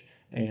fish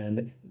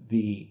and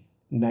the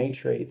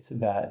nitrates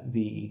that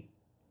the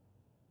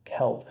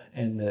kelp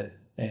and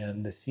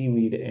the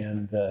seaweed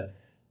and the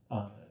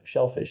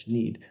shellfish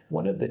need.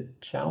 One of the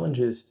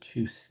challenges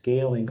to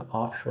scaling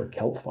offshore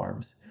kelp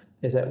farms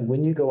is that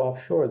when you go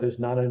offshore, there's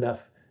not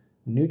enough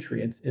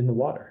nutrients in the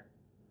water.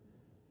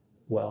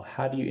 Well,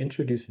 how do you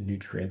introduce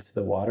nutrients to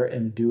the water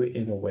and do it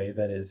in a way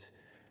that is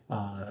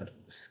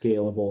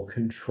scalable,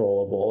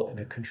 controllable, in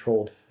a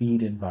controlled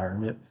feed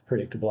environment with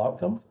predictable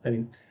outcomes? I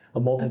mean, a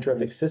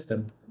multi-trophic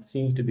system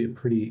seems to be a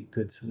pretty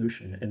good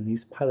solution. And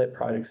these pilot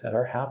projects that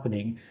are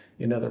happening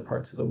in other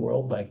parts of the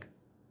world, like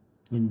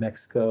in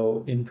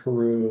Mexico, in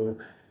Peru,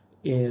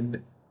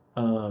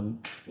 we're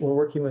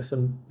working with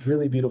some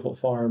really beautiful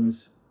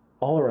farms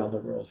all around the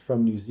world,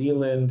 from New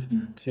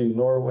Zealand to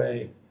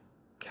Norway.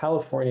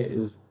 California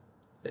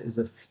is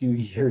a few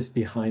years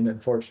behind,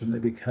 unfortunately,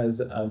 because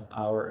of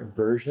our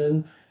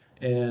aversion,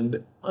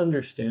 and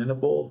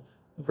understandable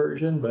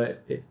aversion,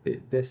 but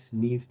this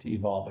needs to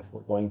evolve if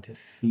we're going to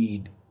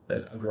feed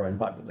a growing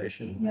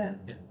population. Yeah.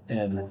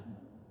 And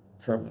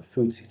from a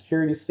food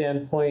security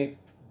standpoint,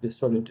 this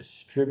sort of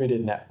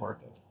distributed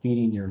network of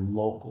feeding your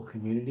local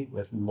community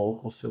with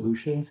local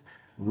solutions,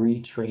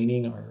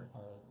 retraining our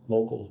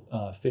local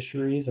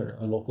fisheries, our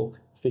local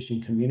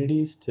fishing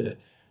communities to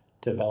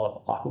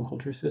develop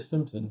aquaculture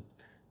systems. And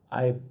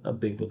I'm a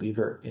big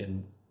believer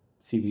in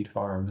seaweed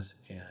farms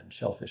and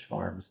shellfish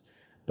farms,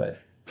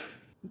 but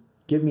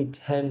give me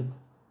 10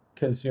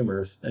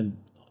 consumers and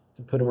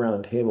put them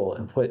around the table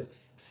and put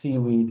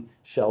seaweed,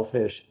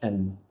 shellfish,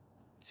 and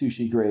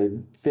sushi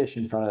grade fish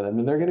in front of them,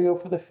 and they're going to go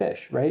for the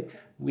fish, right?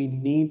 We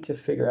need to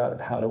figure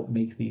out how to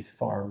make these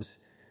farms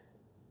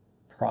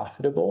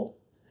profitable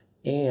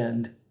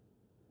and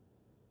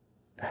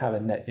have a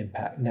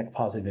net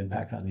positive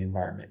impact on the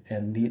environment.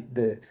 And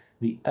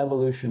the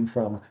evolution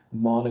from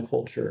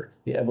monoculture,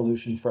 the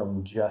evolution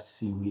from just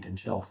seaweed and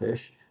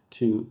shellfish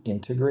to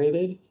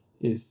integrated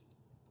is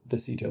the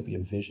Seatopia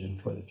vision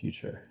for the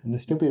future. And the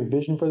Seatopia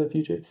vision for the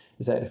future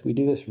is that if we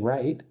do this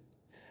right,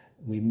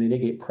 we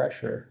mitigate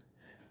pressure.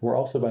 We're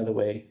also, by the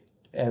way,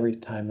 every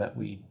time that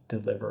we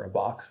deliver a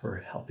box,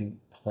 we're helping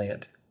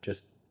plant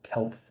just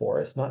kelp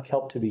forest, not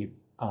kelp to be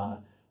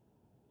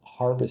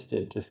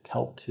harvested, just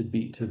kelp to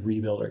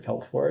rebuild our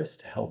kelp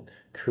forest, to help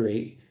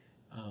create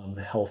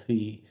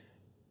healthy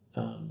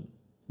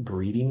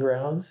breeding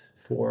grounds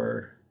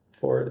for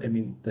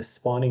the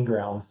spawning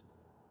grounds.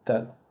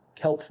 That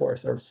kelp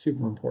forests are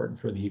super important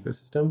for the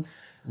ecosystem.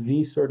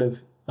 These sort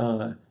of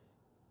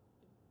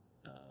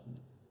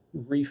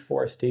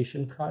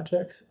reforestation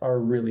projects are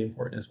really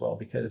important as well,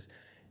 because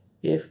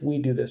if we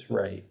do this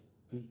right,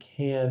 we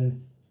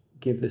can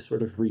give this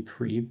sort of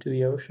reprieve to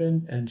the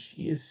ocean, and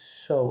she is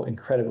so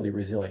incredibly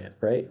resilient,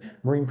 right?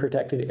 Marine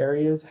protected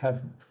areas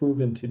have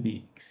proven to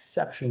be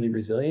exceptionally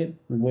resilient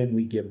when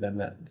we give them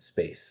that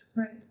space.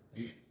 Right.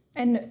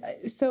 And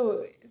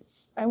so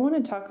I want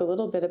to talk a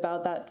little bit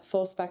about that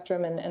full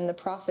spectrum and the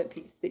profit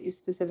piece that you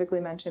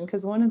specifically mentioned,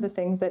 because one of the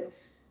things that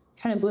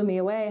kind of blew me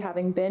away,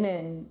 having been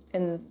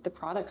in the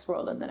products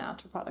world and the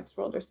natural products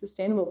world or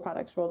sustainable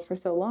products world for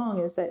so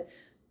long, is that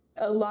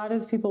a lot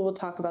of people will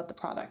talk about the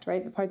product,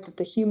 right? The part that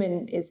the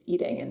human is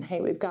eating, and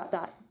hey, we've got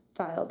that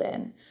dialed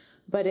in,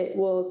 but it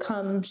will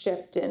come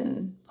shipped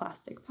in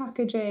plastic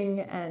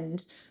packaging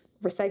and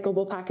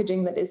recyclable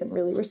packaging that isn't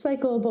really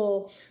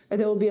recyclable, or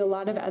there will be a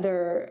lot of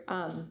other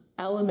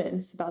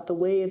elements about the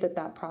way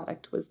that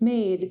product was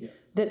made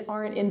that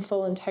aren't in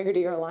full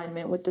integrity or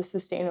alignment with the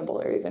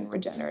sustainable or even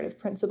regenerative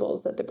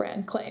principles that the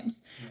brand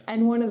claims.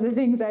 And one of the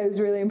things I was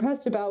really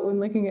impressed about when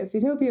looking at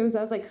Seatopia was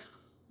I was like,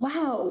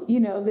 wow,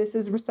 this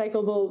is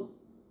recyclable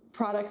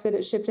product that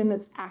it shipped in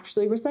that's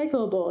actually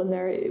recyclable.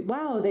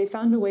 And they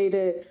found a way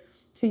to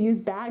to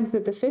use bags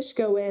that the fish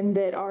go in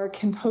that are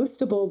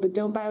compostable but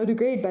don't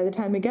biodegrade by the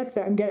time it gets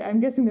there. I'm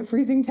guessing the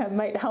freezing temp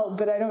might help,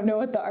 but I don't know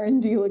what the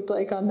R&D looked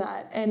like on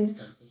that. And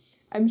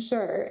I'm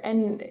sure.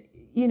 And,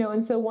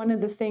 and so one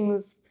of the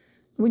things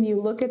when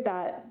you look at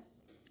that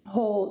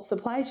whole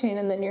supply chain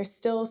and then you're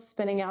still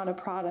spinning out a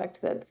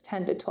product that's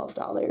 $10 to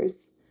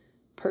 $12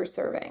 per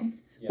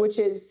serving, which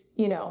is,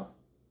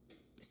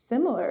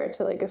 similar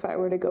to like if I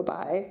were to go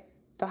buy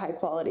the high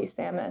quality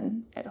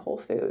salmon at Whole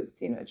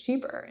Foods,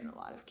 cheaper in a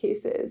lot of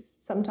cases,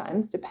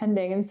 sometimes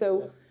depending. And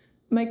so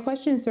my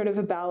question is sort of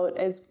about,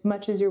 as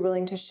much as you're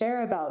willing to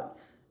share about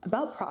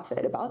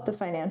profit, about the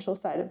financial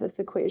side of this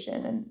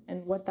equation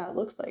and what that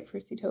looks like for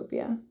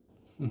Seatopia.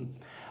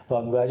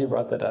 Well, I'm glad you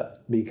brought that up,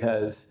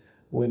 because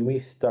when we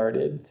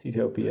started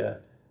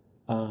Seatopia,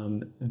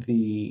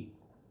 the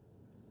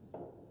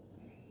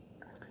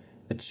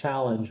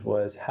challenge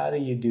was, how do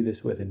you do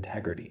this with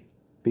integrity?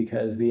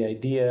 Because the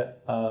idea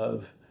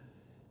of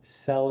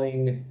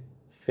selling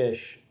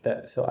fish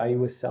so I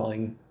was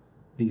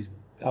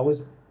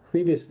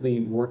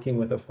previously working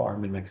with a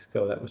farm in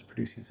Mexico that was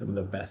producing some of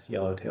the best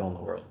yellowtail in the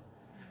world.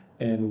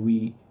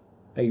 And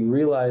I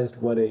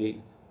realized what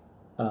a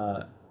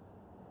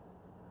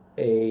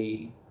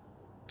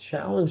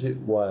challenge it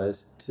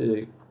was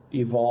to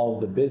evolve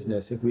the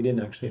business if we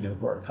didn't actually know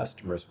who our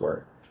customers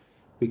were,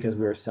 because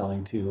we were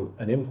selling to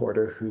an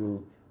importer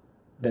who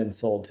then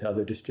sold to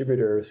other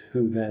distributors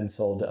who then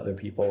sold to other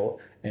people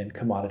and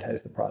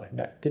commoditized the product.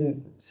 That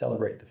didn't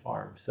celebrate the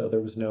farm. So there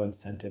was no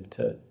incentive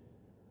to,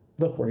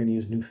 look, we're going to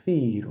use new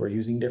feed, we're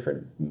using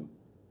different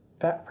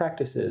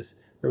practices.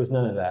 There was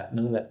none of that.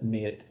 None of that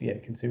made it to the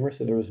end consumer.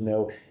 So there was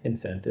no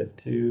incentive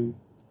to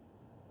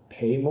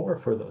pay more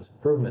for those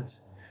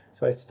improvements.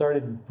 So I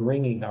started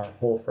bringing our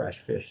whole fresh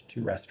fish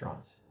to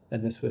restaurants.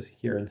 And this was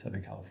here in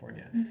Southern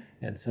California.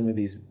 And some of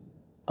these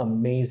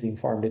amazing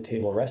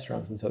farm-to-table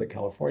restaurants in Southern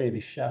California,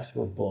 these chefs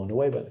were blown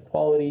away by the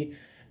quality.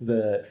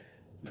 The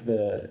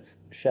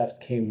chefs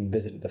came and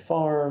visited the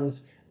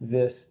farms.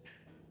 This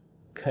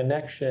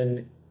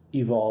connection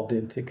evolved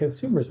into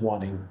consumers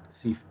wanting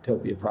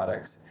Seatopia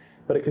products.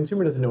 But a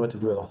consumer doesn't know what to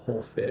do with a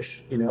whole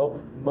fish.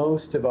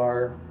 Most of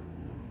our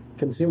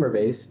consumer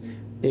base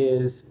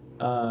is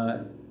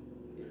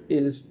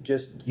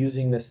just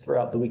using this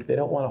throughout the week. They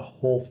don't want a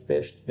whole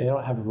fish. They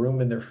don't have room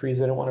in their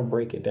freezer. They don't want to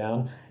break it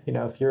down.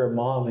 If you're a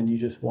mom and you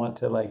just want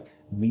to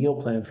meal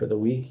plan for the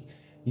week,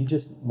 you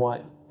just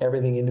want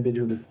everything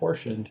individually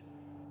portioned.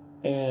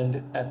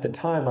 And at the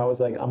time I was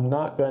like, I'm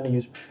not going to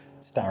use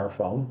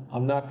styrofoam.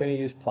 I'm not going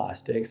to use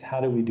plastics. How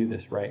do we do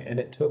this right? And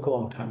it took a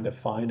long time to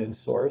find and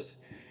source.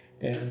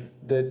 And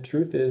the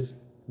truth is,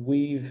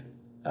 when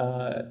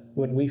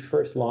we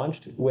first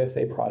launched with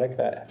a product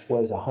that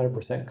was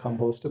 100%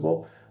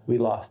 compostable, we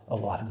lost a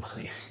lot of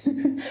money.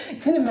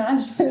 Can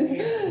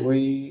imagine.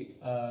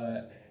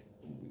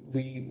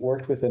 We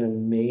worked with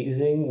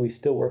we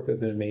still work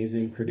with an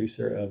amazing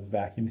producer of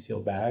vacuum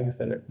sealed bags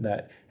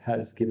that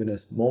has given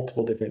us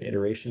multiple different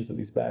iterations of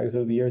these bags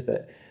over the years.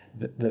 That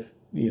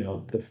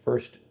the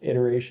first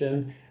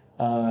iteration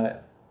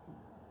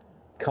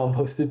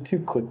composted too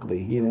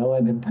quickly,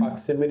 and in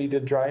proximity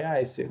to dry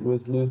ice, it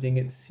was losing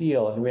its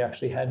seal, and we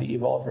actually had to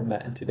evolve from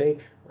that. And today,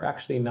 we're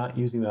actually not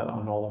using that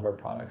on all of our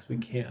products. We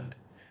can't.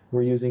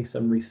 We're using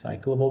some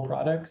recyclable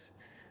products,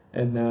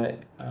 and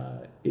that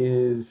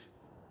is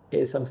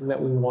something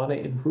that we want to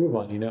improve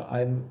on.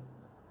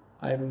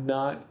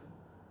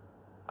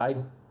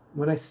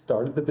 When I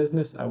started the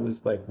business, I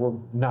was like, we're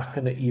not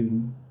going to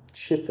even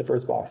ship the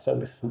first box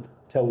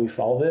until we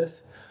solve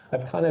this.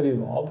 I've kind of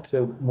evolved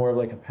to more of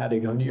like a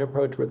Patagonia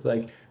approach, where it's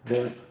like,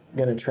 we're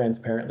going to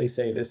transparently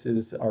say, this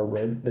is our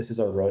roadmap, this is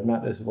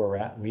where we're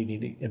at, and we need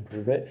to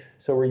improve it.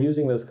 So we're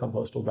using those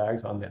compostable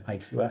bags on the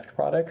IQF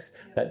products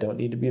that don't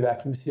need to be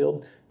vacuum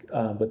sealed,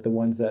 but the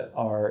ones that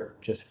are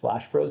just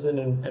flash frozen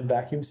and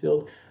vacuum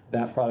sealed,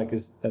 that product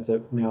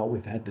now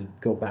we've had to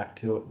go back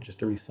to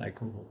just a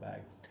recyclable bag.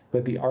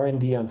 But the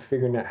R&D on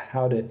figuring out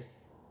how to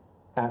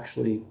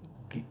actually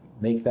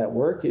make that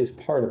work is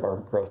part of our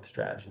growth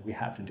strategy. We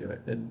have to do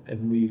it, and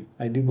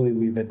I do believe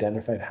we've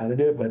identified how to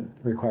do it, but it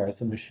requires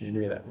some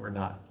machinery that we're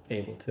not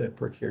able to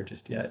procure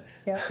just yet.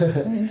 Yeah, I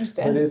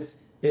understand. But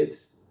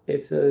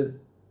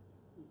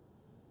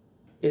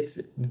it's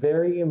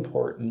very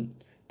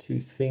important to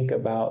think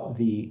about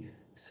the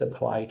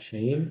supply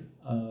chain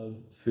of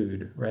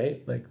food,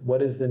 right? Like,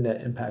 what is the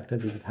net impact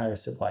of the entire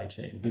supply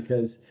chain?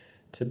 Because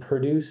to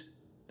produce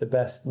the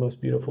best, most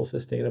beautiful,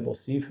 sustainable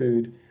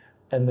seafood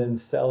and then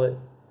sell it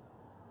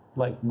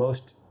like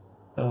most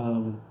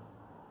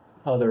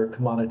other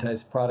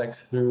commoditized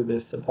products through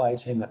this supply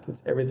chain that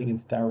puts everything in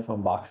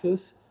styrofoam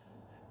boxes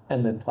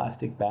and then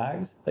plastic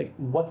bags, like,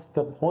 what's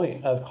the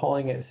point of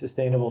calling it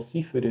sustainable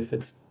seafood if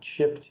it's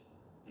shipped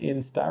in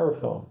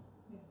styrofoam?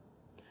 Yeah.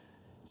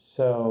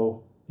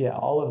 So yeah,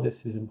 all of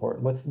this is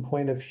important. What's the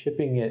point of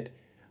shipping it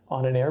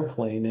on an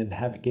airplane and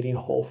getting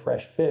whole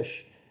fresh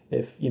fish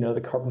if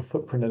the carbon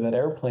footprint of that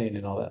airplane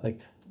and all that? Like,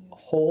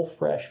 whole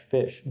fresh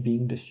fish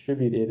being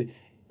distributed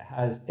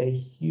has a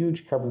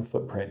huge carbon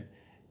footprint,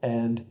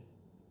 and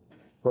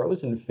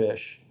frozen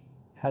fish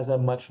has a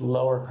much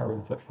lower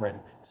carbon footprint.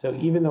 So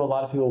even though a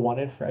lot of people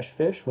wanted fresh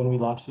fish, when we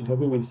launched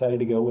Seatopia, we decided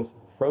to go with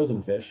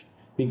frozen fish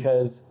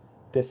because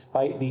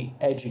despite the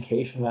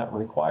education that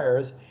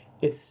requires,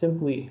 it's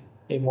simply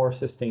a more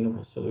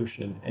sustainable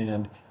solution.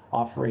 And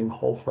offering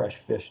whole fresh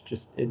fish,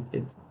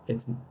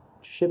 it's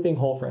shipping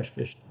whole fresh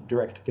fish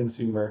direct to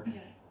consumer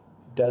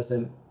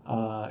doesn't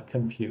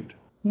compute.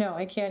 No,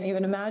 I can't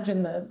even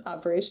imagine the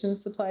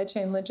operations, supply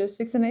chain,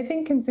 logistics. And I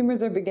think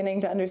consumers are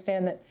beginning to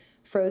understand that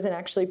frozen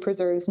actually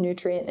preserves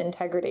nutrient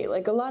integrity.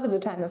 Like a lot of the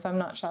time, if I'm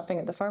not shopping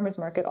at the farmer's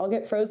market, I'll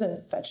get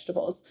frozen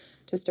vegetables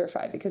to stir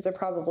fry because they're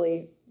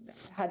probably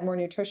had more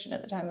nutrition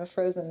at the time of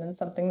frozen than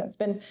something that's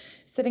been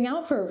sitting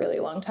out for a really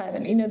long time.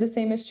 And, you know, the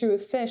same is true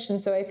of fish.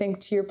 And so I think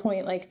to your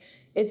point, like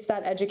it's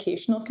that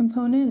educational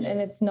component and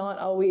it's not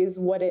always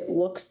what it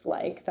looks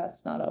like.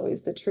 That's not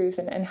always the truth.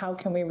 And how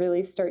can we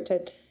really start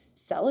to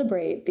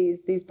celebrate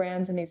these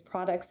brands and these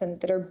products and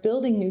that are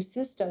building new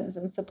systems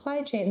and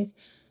supply chains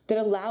that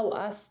allow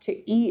us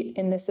to eat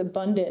in this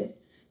abundant,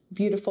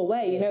 beautiful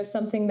way. You know,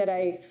 something that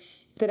I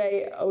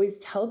always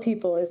tell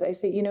people is I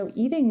say, you know,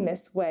 eating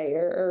this way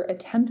or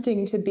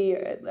attempting to be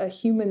a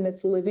human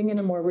that's living in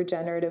a more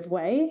regenerative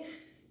way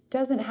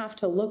doesn't have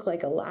to look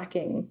like a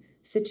lacking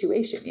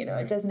situation. You know,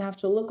 it doesn't have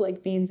to look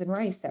like beans and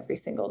rice every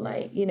single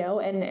night, you know,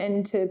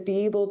 and to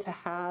be able to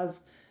have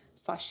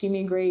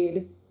sashimi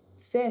grade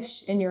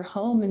fish in your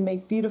home and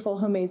make beautiful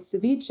homemade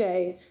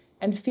ceviche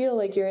and feel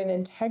like you're in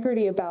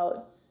integrity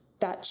about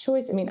that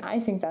choice. I mean, I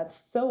think that's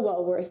so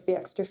well worth the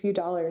extra few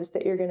dollars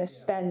that you're going to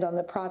spend on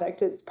the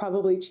product. It's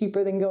probably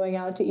cheaper than going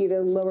out to eat a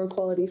lower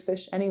quality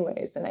fish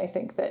anyways. And I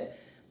think that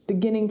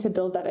beginning to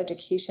build that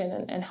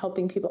education and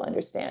helping people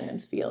understand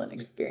and feel and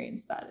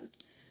experience that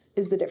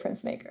is the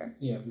difference maker.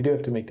 Yeah, we do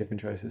have to make different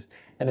choices.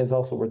 And it's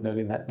also worth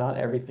noting that not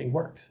everything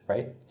works,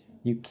 right?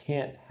 You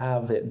can't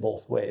have it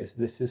both ways.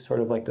 This is sort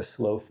of like the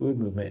slow food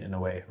movement in a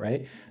way,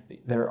 right?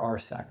 There are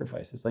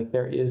sacrifices. Like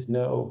there is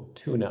no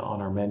tuna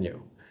on our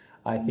menu.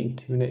 I think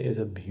tuna is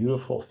a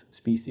beautiful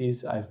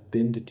species. I've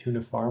been to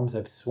tuna farms.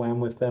 I've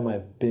swam with them.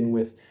 I've been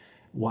with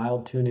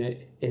wild tuna.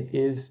 It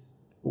is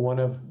one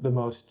of the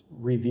most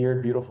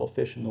revered, beautiful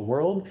fish in the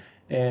world.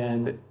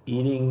 And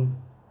eating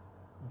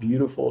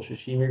beautiful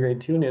sashimi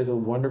grade tuna is a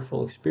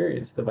wonderful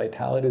experience. The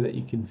vitality that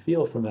you can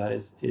feel from that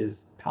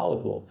is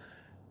palatable.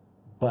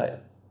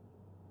 But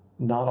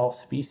not all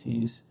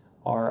species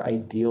are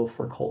ideal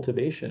for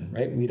cultivation,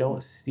 right? We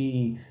don't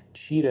see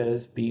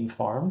cheetahs being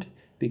farmed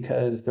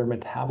because their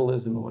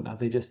metabolism and whatnot,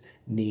 they just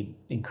need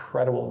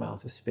incredible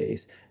amounts of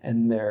space,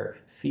 and their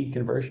feed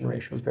conversion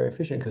ratio is very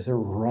efficient because they're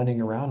running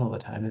around all the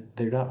time.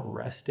 They're not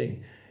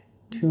resting.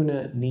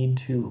 Tuna need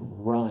to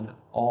run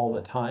all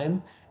the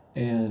time,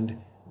 and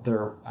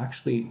they're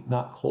actually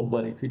not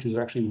cold-blooded creatures,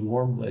 they're actually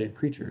warm-blooded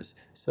creatures.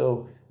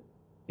 So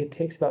it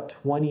takes about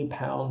 20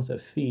 pounds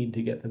of feed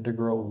to get them to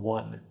grow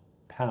 1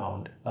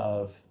 pound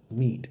of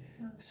meat.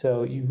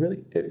 So you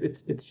really,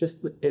 it's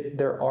just,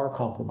 there are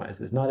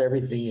compromises. Not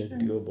everything is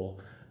doable,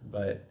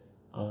 but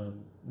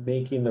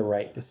making the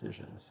right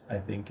decisions, I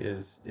think,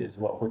 is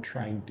what we're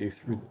trying to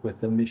do with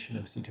the mission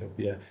of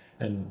Seatopia.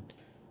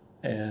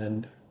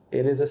 And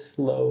it is a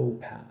slow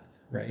path,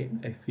 right?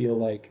 I feel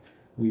like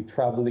we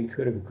probably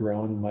could have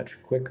grown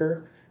much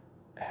quicker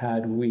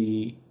had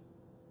we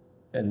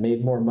and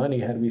made more money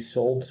had we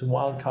sold some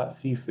wild-caught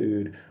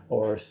seafood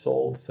or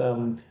sold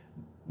some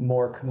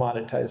more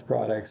commoditized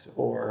products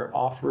or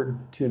offered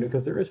tuna,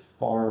 because there is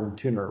farm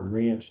tuna,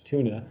 ranch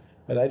tuna,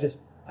 but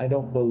I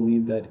don't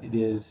believe that it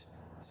is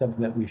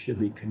something that we should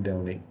be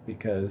condoning,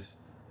 because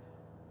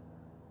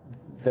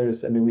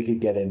we could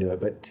get into it,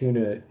 but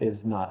tuna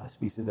is not a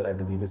species that I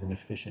believe is an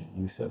efficient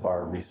use of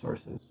our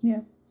resources.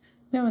 Yeah.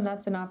 No, and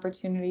that's an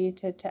opportunity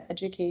to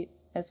educate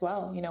as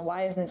well. You know,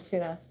 why isn't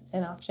tuna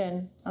an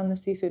option on the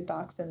seafood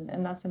box?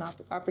 And that's an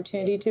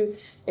opportunity to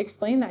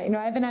explain that. You know,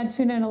 I haven't had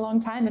tuna in a long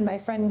time, and my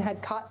friend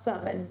had caught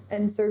some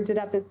and served it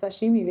up as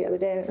sashimi the other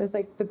day. And it was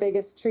like the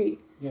biggest treat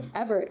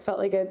ever. It felt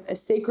like a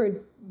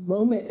sacred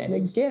moment and a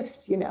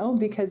gift, you know,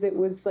 because it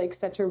was like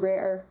such a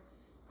rare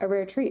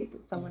treat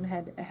that someone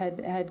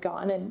had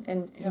gone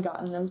and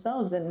gotten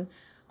themselves. And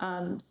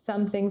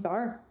some things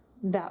are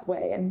that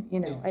way, and you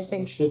know, I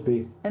think they should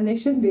be. And they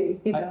should be.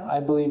 You know,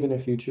 I believe in a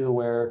future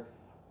where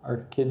our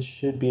kids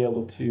should be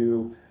able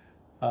to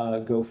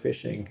go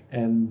fishing,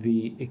 and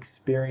the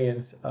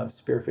experience of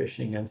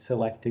spearfishing and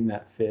selecting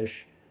that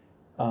fish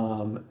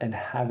and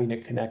having a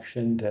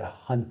connection to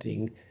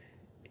hunting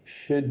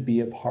should be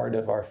a part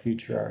of our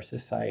future, our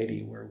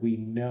society, where we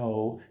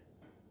know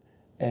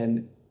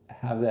and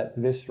have that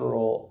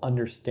visceral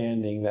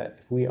understanding that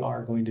if we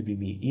are going to be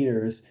meat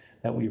eaters,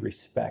 that we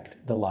respect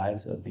the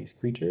lives of these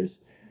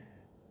creatures.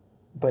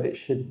 But it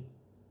should,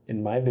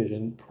 in my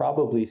vision,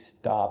 probably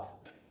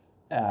stop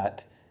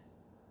at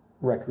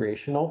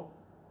recreational,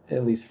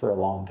 at least for a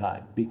long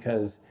time,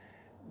 because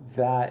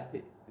that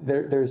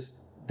there's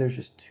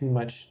just too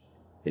much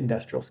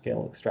industrial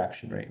scale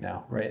extraction right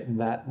now, right? And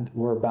that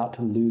we're about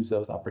to lose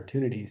those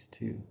opportunities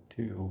to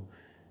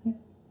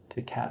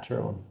catch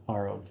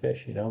our own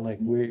fish, you know, like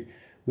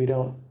we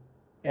don't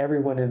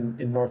everyone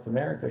in North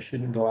America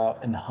shouldn't go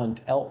out and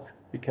hunt elk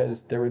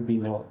because there would be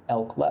no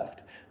elk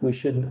left. We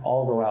shouldn't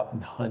all go out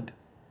and hunt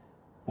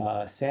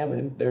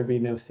salmon. There would be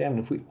no salmon.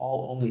 If we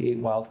all only ate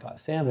wild-caught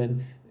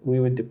salmon, we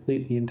would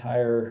deplete the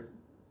entire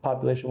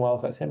population of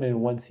wild-caught salmon in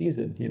one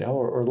season,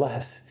 or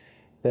less.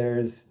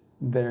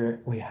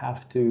 We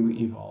have to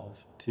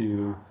evolve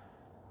to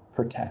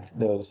protect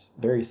those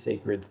very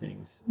sacred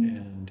things,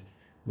 and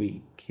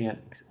we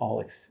can't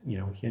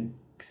we can't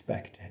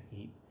expect to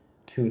eat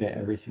tuna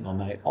every single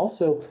night.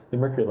 Also, the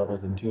mercury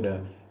levels in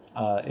tuna,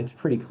 it's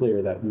pretty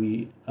clear that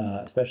we,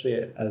 especially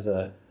as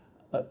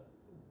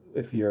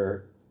if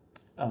you're,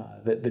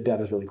 the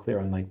data is really clear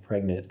on like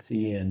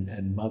pregnancy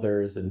and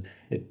mothers, and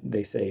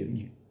they say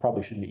you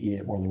probably shouldn't be eating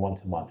it more than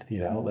once a month,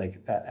 like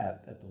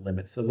at the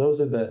limit. So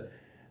those are the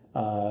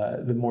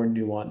more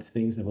nuanced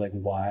things of like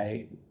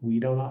why we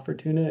don't offer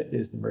tuna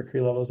is the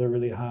mercury levels are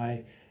really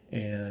high,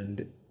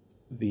 and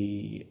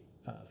the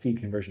feed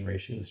conversion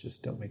ratios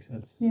just don't make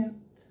sense. Yeah.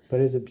 But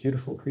it's a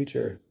beautiful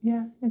creature.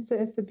 Yeah,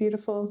 it's a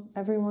beautiful,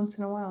 every once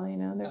in a while,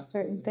 there's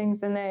certain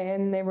things, and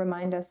they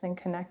remind us and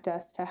connect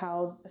us to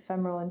how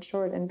ephemeral and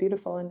short and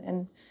beautiful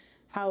and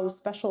how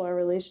special our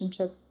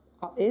relationship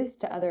is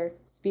to other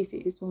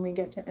species when we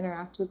get to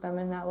interact with them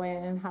in that way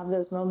and have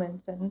those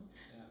moments. And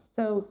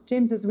so,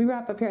 James, as we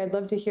wrap up here, I'd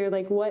love to hear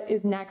what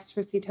is next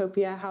for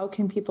Seatopia? How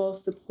can people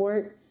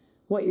support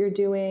what you're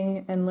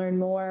doing and learn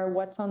more?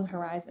 What's on the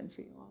horizon for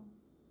you all?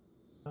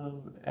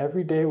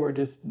 Every day we're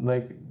just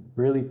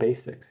really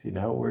basics,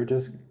 we're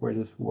just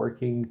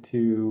working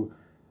to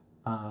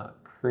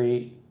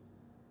create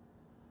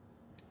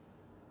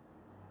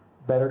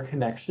better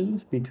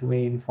connections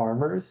between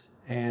farmers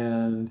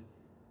and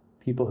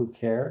people who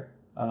care.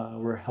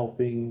 We're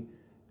helping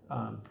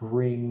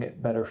bring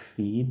better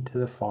feed to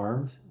the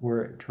farms.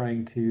 We're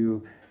trying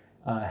to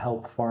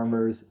help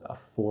farmers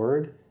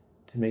afford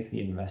to make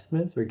the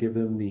investments or give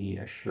them the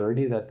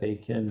assurity that they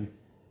can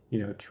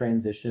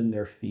transition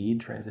their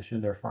feed, transition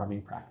their farming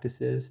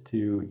practices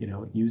to,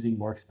 using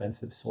more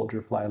expensive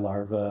soldier fly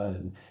larvae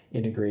and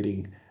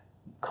integrating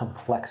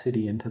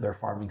complexity into their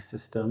farming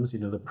systems.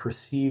 The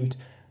perceived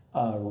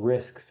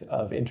risks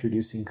of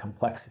introducing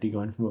complexity,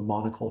 going from a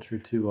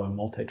monoculture to a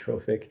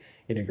multi-trophic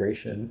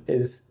integration,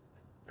 is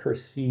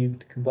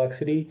perceived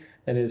complexity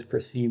and is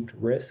perceived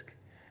risk.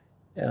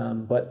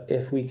 But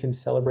if we can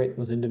celebrate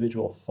those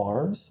individual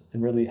farms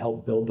and really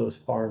help build those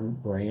farm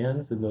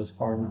brands and those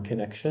farm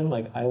connection,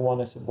 I want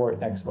to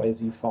support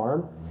XYZ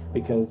farm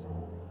because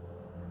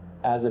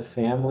as a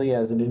family,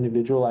 as an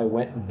individual, I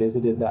went and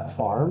visited that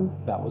farm.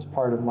 That was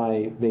part of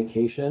my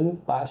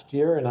vacation last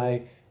year, and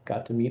I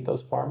got to meet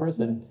those farmers.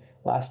 And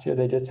last year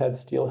they just had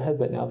steelhead,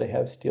 but now they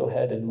have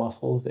steelhead and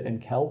mussels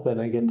and kelp, and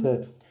I get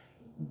to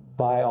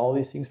buy all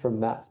these things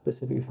from that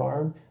specific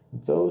farm.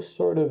 Those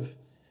sort of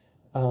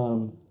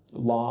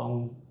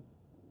long,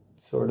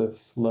 sort of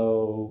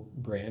slow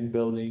brand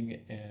building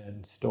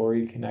and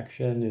story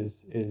connection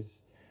is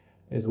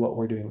what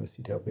we're doing with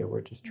Seatopia.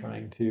 We're just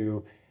trying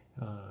to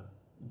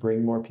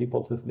bring more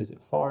people to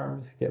visit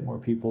farms, get more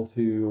people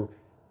to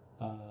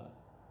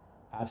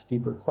ask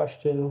deeper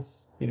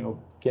questions,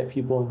 get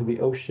people into the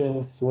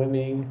ocean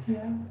swimming,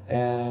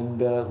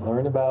 and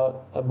learn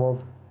about the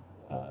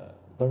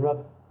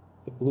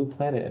blue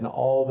planet and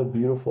all the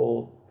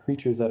beautiful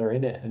creatures that are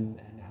in it, and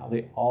how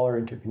they all are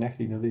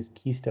interconnected. These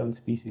keystone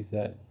species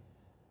that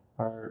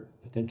are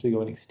potentially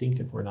going extinct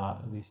if we're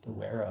not at least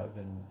aware of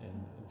and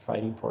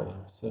fighting for them.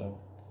 So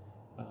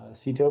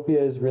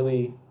Seatopia is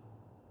really,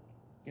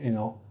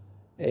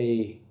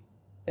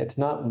 it's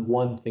not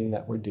one thing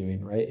that we're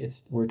doing,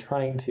 right? We're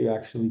trying to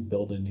actually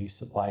build a new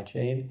supply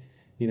chain,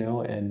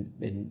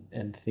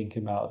 and think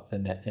about the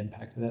net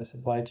impact of that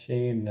supply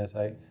chain. And as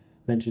I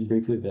mentioned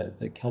briefly,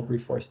 the kelp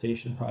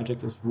reforestation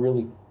project is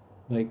really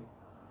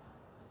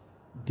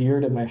dear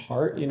to my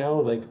heart.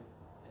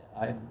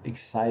 I'm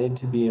excited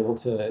to be able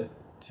to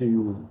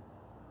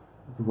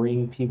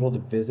bring people to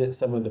visit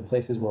some of the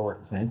places where we're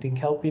planting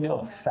kelp,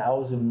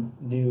 1,000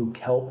 new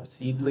kelp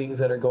seedlings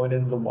that are going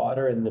into the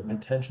water, and the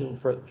potential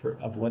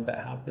of what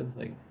that happens.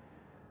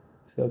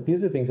 So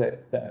these are things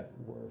that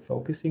we're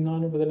focusing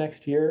on over the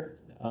next year.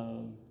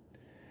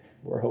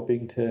 We're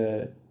hoping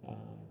to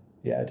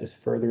just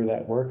further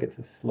that work. It's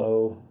a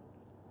slow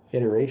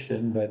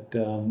iteration, but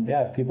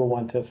if people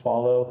want to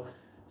follow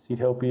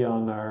Seatopia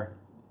on our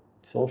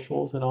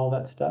socials and all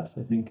that stuff,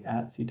 I think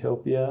at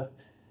Seatopia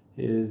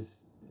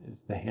is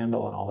the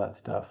handle and all that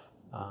stuff.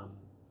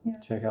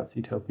 Check out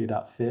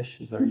seatopia.fish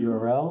is our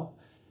URL.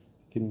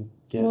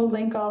 We'll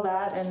link all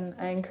that, and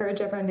I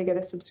encourage everyone to get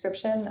a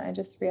subscription. I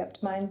just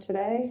re-upped mine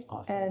today.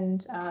 Awesome.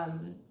 And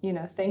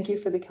thank you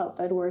for the kelp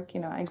bed work.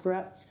 I grew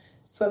up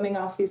swimming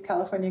off these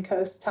California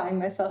coasts, tying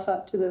myself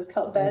up to those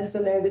kelp beds,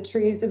 and they're the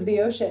trees of the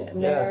ocean,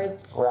 and they're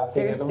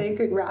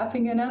sacred,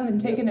 wrapping in them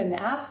and taking a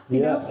nap,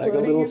 floating like a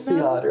little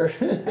sea otter.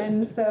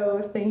 And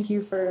so thank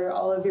you for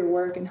all of your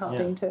work and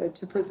helping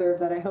to preserve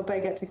that. I hope I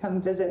get to come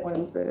visit one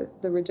of the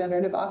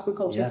regenerative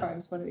aquaculture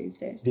farms one of these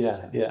days.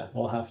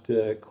 We'll have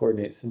to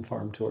coordinate some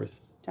farm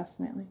tours.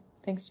 Definitely.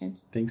 Thanks,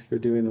 James. Thanks for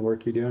doing the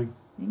work you're doing.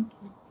 Thank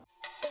you.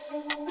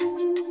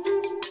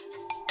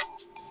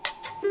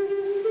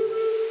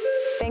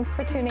 Thanks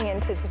for tuning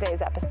in to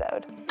today's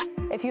episode.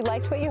 If you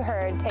liked what you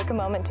heard, take a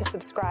moment to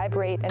subscribe,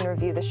 rate, and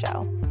review the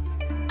show.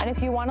 And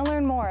if you want to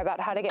learn more about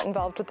how to get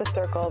involved with the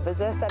Circle,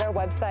 visit us at our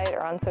website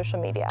or on social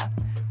media.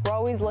 We're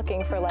always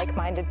looking for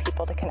like-minded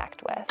people to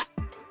connect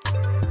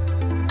with.